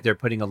assuming that they're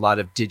putting a lot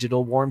of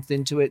digital warmth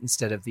into it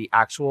instead of the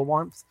actual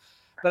warmth.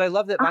 But I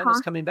love that vinyl's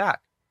coming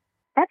back.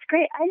 That's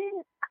great.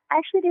 I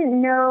actually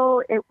didn't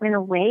know it went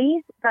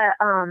away,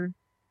 but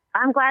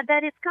I'm glad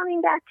that it's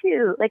coming back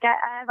too. Like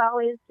I've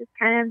always just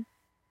kind of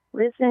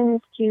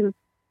listened to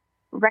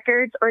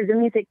records or the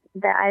music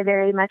that I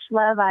very much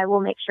love. I will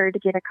make sure to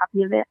get a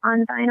copy of it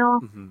on vinyl.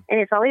 And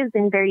it's always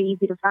been very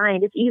easy to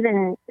find.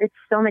 It's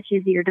so much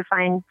easier to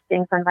find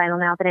things on vinyl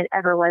now than it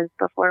ever was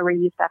before, where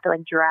you used to have to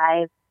like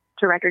drive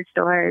to record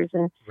stores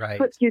and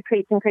flip through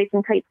crates and crates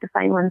and crates to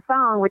find one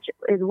song, which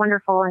is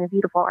wonderful and a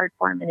beautiful art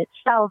form in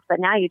itself. But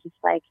now you just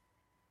like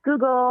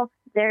Google,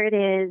 there it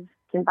is,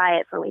 can buy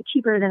it for way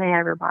cheaper than I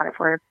ever bought it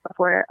for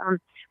before.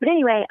 But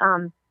anyway,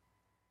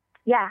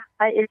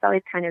 it's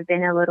always kind of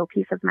been a little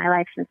piece of my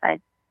life since I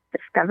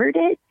discovered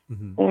it.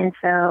 And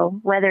so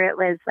whether it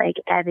was like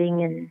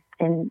ebbing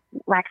and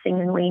waxing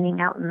and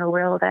waning out in the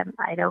world,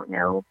 I don't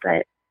know,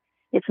 but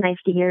it's nice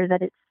to hear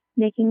that it's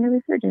making a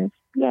resurgence.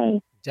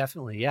 Yay.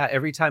 Definitely. Yeah.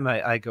 Every time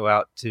I go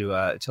out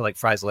to like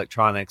Fry's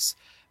Electronics,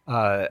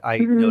 I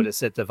notice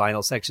that the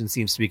vinyl section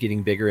seems to be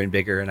getting bigger and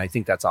bigger. And I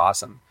think that's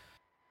awesome.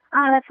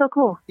 Oh, that's so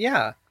cool.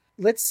 Yeah.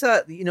 Let's,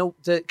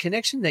 the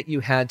connection that you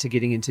had to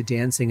getting into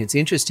dancing, it's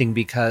interesting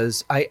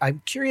because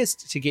I'm curious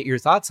to get your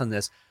thoughts on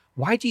this.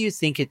 Why do you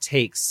think it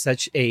takes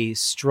such a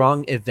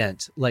strong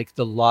event like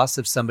the loss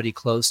of somebody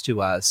close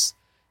to us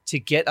to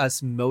get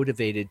us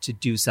motivated to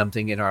do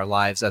something in our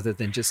lives other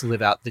than just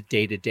live out the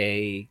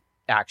day-to-day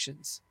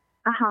actions?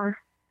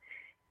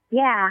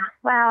 Yeah.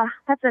 Wow.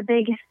 That's a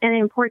big and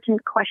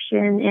important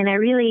question. And I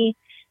really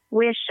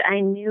wish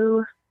I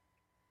knew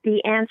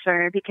the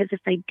answer, because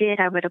if I did,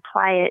 I would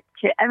apply it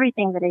to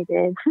everything that I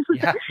did.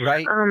 Yeah,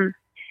 right.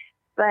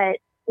 But,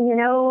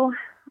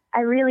 I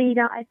really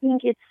don't. I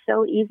think it's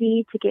so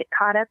easy to get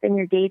caught up in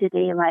your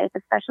day-to-day life,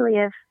 especially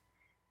if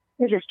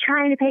you're just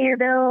trying to pay your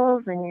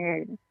bills and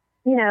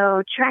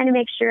you're, trying to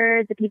make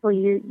sure the people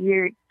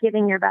you're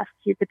giving your best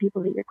to, the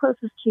people that you're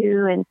closest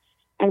to,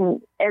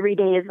 and every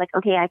day is like,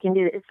 okay, I can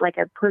do it. It's like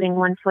a putting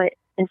one foot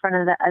in front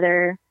of the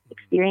other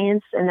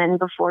experience. And then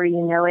before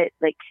you know it,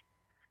 like,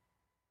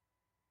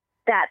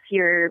 that's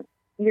your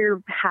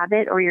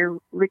habit or your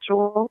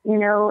ritual,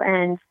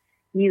 and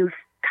you've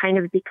kind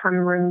of become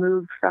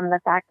removed from the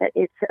fact that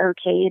it's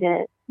okay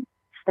to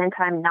spend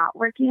time not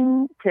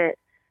working, to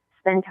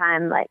spend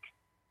time like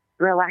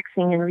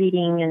relaxing and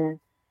reading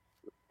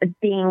and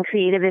being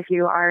creative if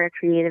you are a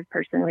creative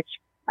person, which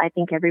I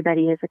think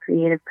everybody is a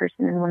creative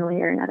person in one way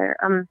or another.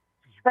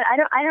 But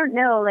I don't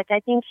know. Like,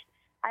 I think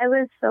I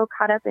was so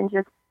caught up in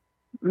just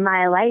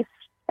my life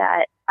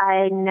that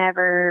I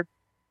never.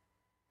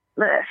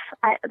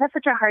 That's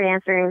such a hard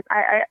answer.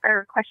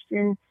 Or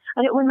question.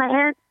 When my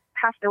aunt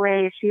passed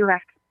away, she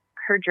left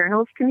her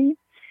journals to me,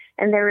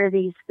 and there were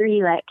these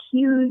 3 like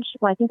huge.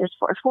 Well, I think there's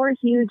four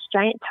huge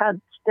giant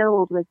tubs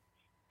filled with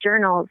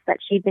journals that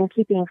she'd been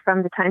keeping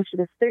from the time she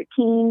was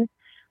 13.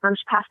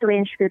 She passed away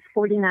and she was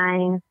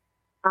 49.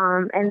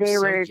 And they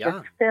were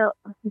just still.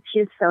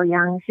 She was so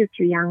young. She was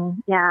too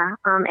young. Yeah.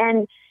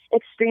 And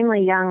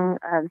extremely young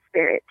of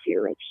spirit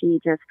too. Like, she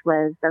just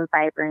was a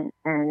vibrant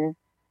and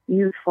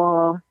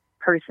youthful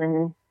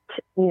person,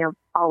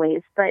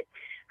 always. But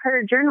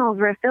her journals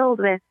were filled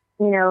with,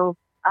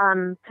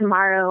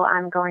 tomorrow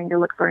I'm going to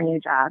look for a new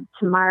job.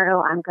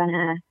 Tomorrow I'm going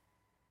to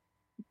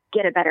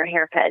get a better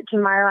haircut.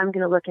 Tomorrow I'm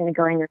going to look into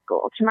going to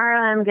school. Tomorrow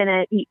I'm going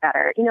to eat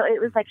better.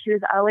 It was like she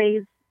was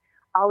always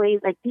always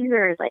like, these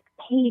are like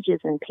pages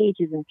and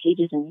pages and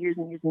pages and years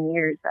and years and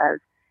years of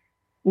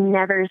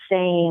never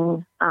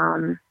saying,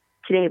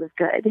 today was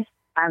good.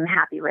 I'm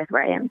happy with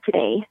where I am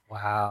today.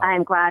 Wow.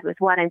 I'm glad with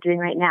what I'm doing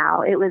right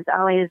now. It was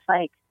always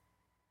like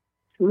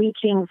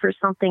reaching for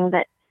something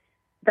that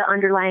the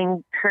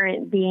underlying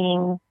current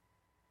being,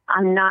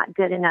 I'm not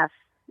good enough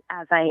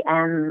as I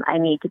am. I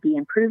need to be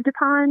improved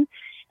upon.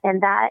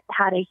 And that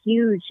had a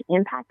huge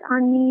impact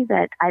on me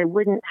that I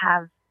wouldn't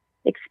have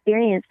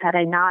experienced had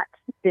I not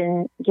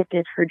been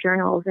gifted for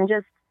journals. And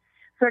just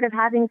sort of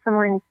having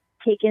someone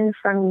taken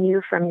from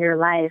you, from your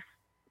life,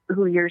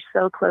 who you're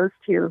so close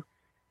to,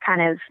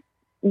 kind of,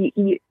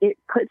 it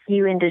puts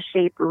you into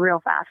shape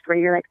real fast, where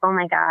you're like, oh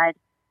my God,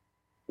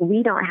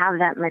 we don't have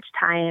that much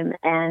time.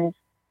 And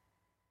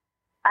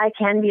I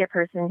can be a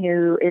person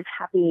who is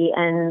happy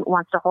and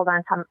wants to hold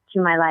on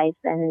to my life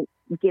and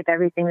give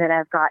everything that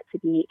I've got to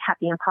be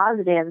happy and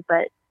positive,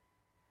 but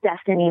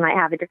destiny might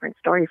have a different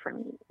story for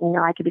me. You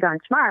know, I could be gone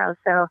tomorrow.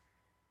 So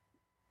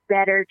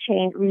better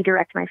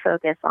redirect my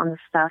focus on the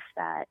stuff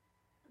that,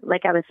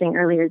 like I was saying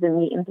earlier, the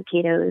meat and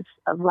potatoes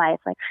of life,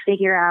 like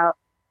figure out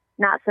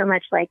not so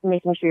much like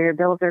making sure your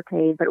bills are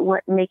paid, but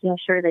making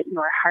sure that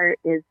your heart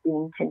is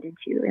being tended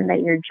to and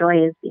that your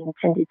joy is being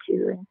tended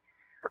to.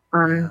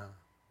 And, Yeah.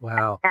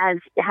 Wow. As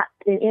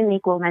in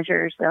equal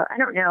measure. So I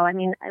don't know. I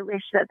mean, I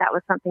wish that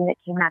was something that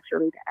came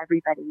naturally to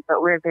everybody,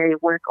 but we're a very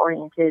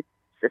work-oriented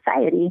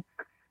society.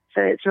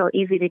 So it's real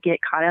easy to get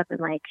caught up in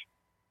like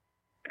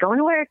going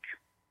to work,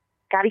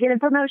 got to get a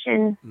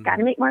promotion, got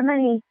to make more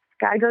money,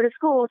 got to go to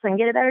school so I can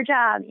get a better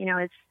job. You know,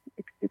 it's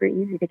super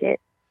easy to get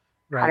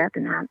caught up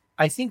in that.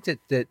 I think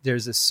that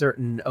there's a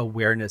certain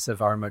awareness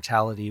of our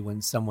mortality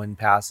when someone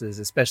passes,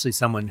 especially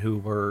someone who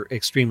we're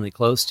extremely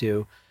close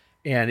to.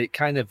 And it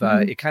kind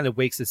of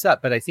wakes us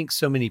up. But I think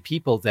so many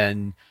people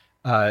then,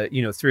 3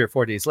 or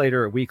 4 days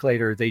later, a week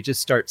later, they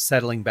just start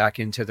settling back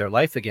into their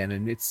life again.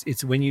 And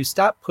it's when you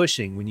stop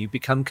pushing, when you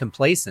become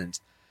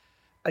complacent,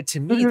 to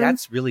me,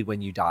 that's really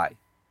when you die.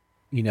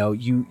 You know,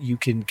 you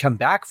can come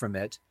back from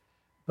it.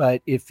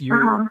 But if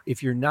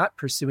you're not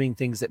pursuing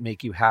things that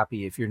make you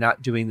happy, if you're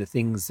not doing the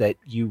things that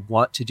you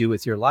want to do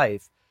with your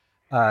life,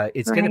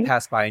 it's going to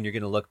pass by and you're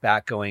going to look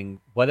back going,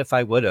 what if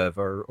I would have,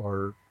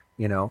 or,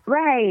 you know.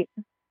 Right.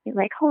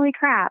 Like, holy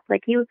crap.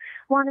 Like, you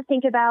want to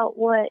think about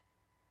what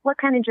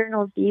kind of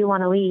journals do you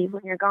want to leave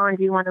when you're gone?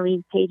 Do you want to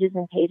leave pages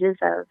and pages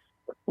of,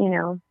 you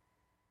know,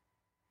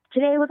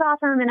 today was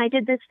awesome and I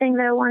did this thing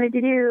that I wanted to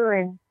do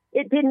and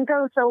it didn't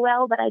go so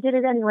well, but I did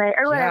it anyway,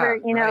 or whatever,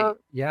 you know.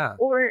 Yeah.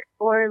 Or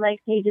like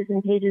pages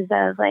and pages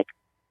of like,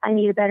 I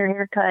need a better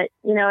haircut,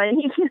 you know, I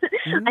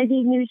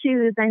need new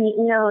shoes. I need,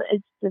 you know,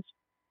 it's just,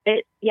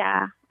 I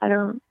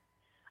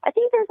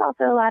think there's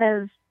also a lot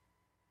of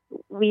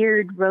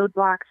weird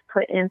roadblocks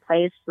put in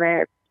place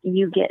where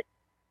you get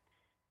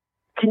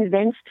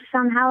convinced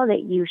somehow that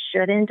you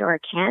shouldn't or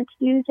can't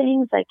do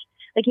things. Like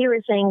you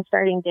were saying,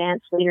 starting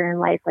dance later in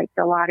life, like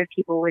a lot of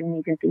people wouldn't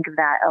even think of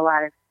that. A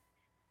lot of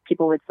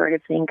people would sort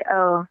of think,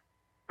 oh,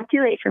 it's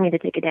too late for me to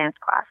take a dance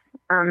class.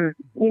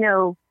 You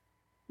know,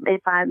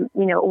 if I'm,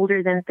 you know,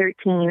 older than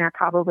 13, I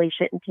probably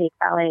shouldn't take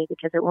ballet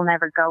because it will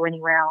never go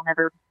anywhere. I'll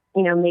never,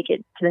 you know, make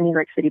it to the New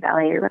York City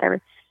Ballet or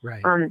whatever.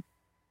 Right.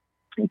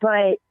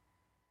 But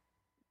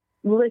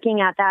looking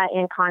at that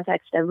in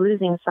context of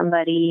losing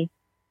somebody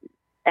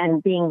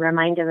and being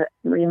reminded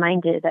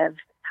of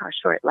how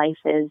short life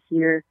is,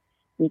 you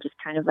just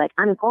kind of like,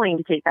 I'm going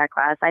to take that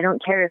class. I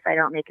don't care if I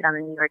don't make it on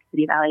the New York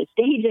City Ballet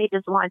stage. I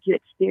just want to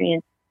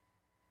experience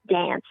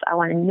dance. I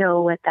want to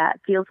know what that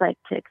feels like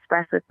to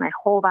express with my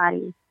whole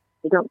body.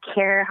 I don't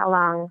care how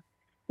long,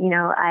 you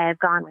know, I have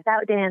gone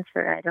without dance,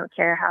 or I don't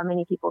care how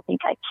many people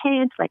think I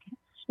can't, like,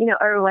 you know,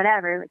 or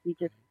whatever. Like, you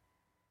just,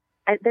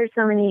 there's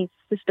so many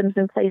systems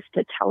in place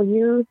to tell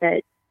you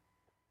that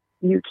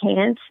you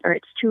can't, or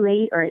it's too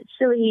late, or it's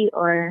silly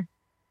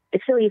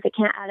if it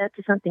can't add up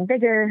to something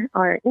bigger,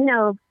 or, you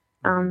know,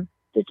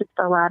 there's just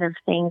a lot of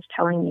things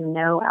telling you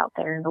no out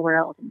there in the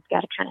world, and you've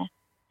got to kind of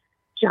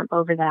jump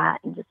over that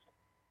and just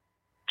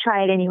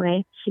try it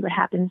anyway, see what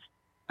happens.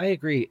 I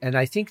agree. And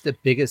I think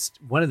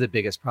one of the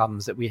biggest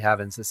problems that we have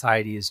in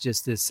society is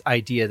just this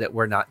idea that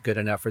we're not good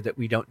enough, or that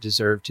we don't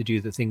deserve to do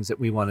the things that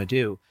we want to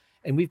do.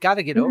 And we've got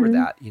to get over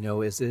that, you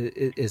know, as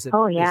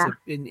an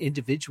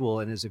individual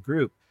and as a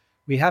group.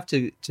 We have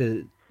to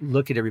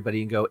look at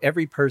everybody and go,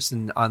 every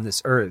person on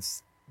this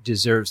earth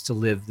deserves to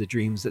live the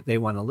dreams that they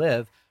want to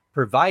live,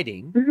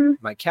 providing,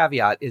 my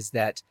caveat is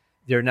that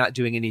they're not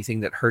doing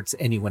anything that hurts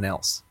anyone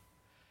else.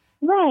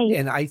 Right.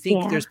 And I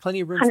think there's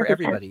plenty of room 100%. For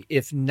everybody.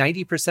 If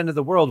 90% of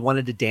the world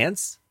wanted to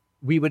dance,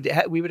 we would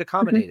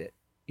accommodate it,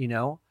 you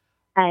know?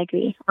 I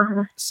agree.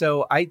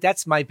 So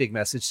that's my big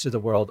message to the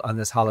world on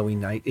this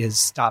Halloween night is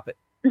stop it.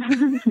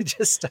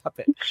 Just stop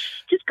it.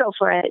 Just go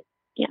for it.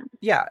 Yeah.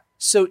 Yeah.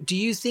 So do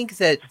you think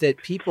that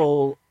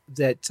people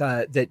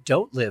that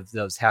don't live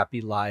those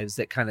happy lives,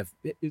 that kind of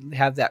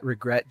have that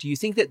regret, do you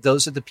think that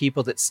those are the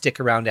people that stick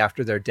around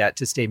after their death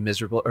to stay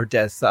miserable, or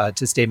death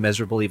to stay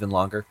miserable even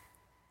longer?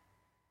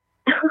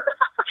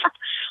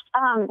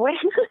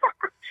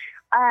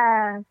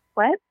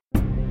 What?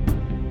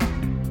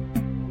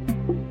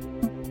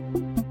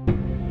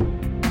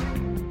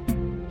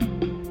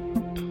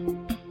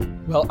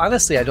 Well,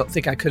 honestly, I don't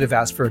think I could have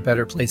asked for a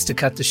better place to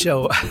cut the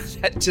show.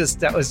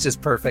 That was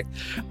just perfect.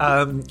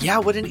 Yeah,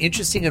 what an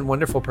interesting and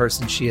wonderful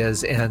person she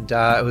is. And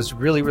I was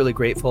really, really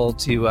grateful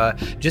to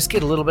just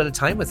get a little bit of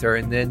time with her.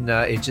 And then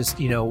it just,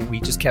 we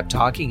just kept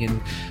talking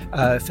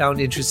and found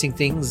interesting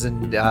things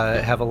and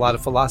have a lot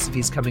of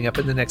philosophies coming up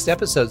in the next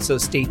episode. So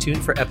stay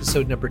tuned for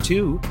episode number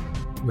 2,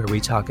 where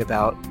we talk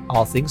about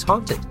all things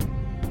haunted.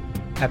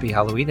 Happy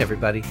Halloween,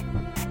 everybody.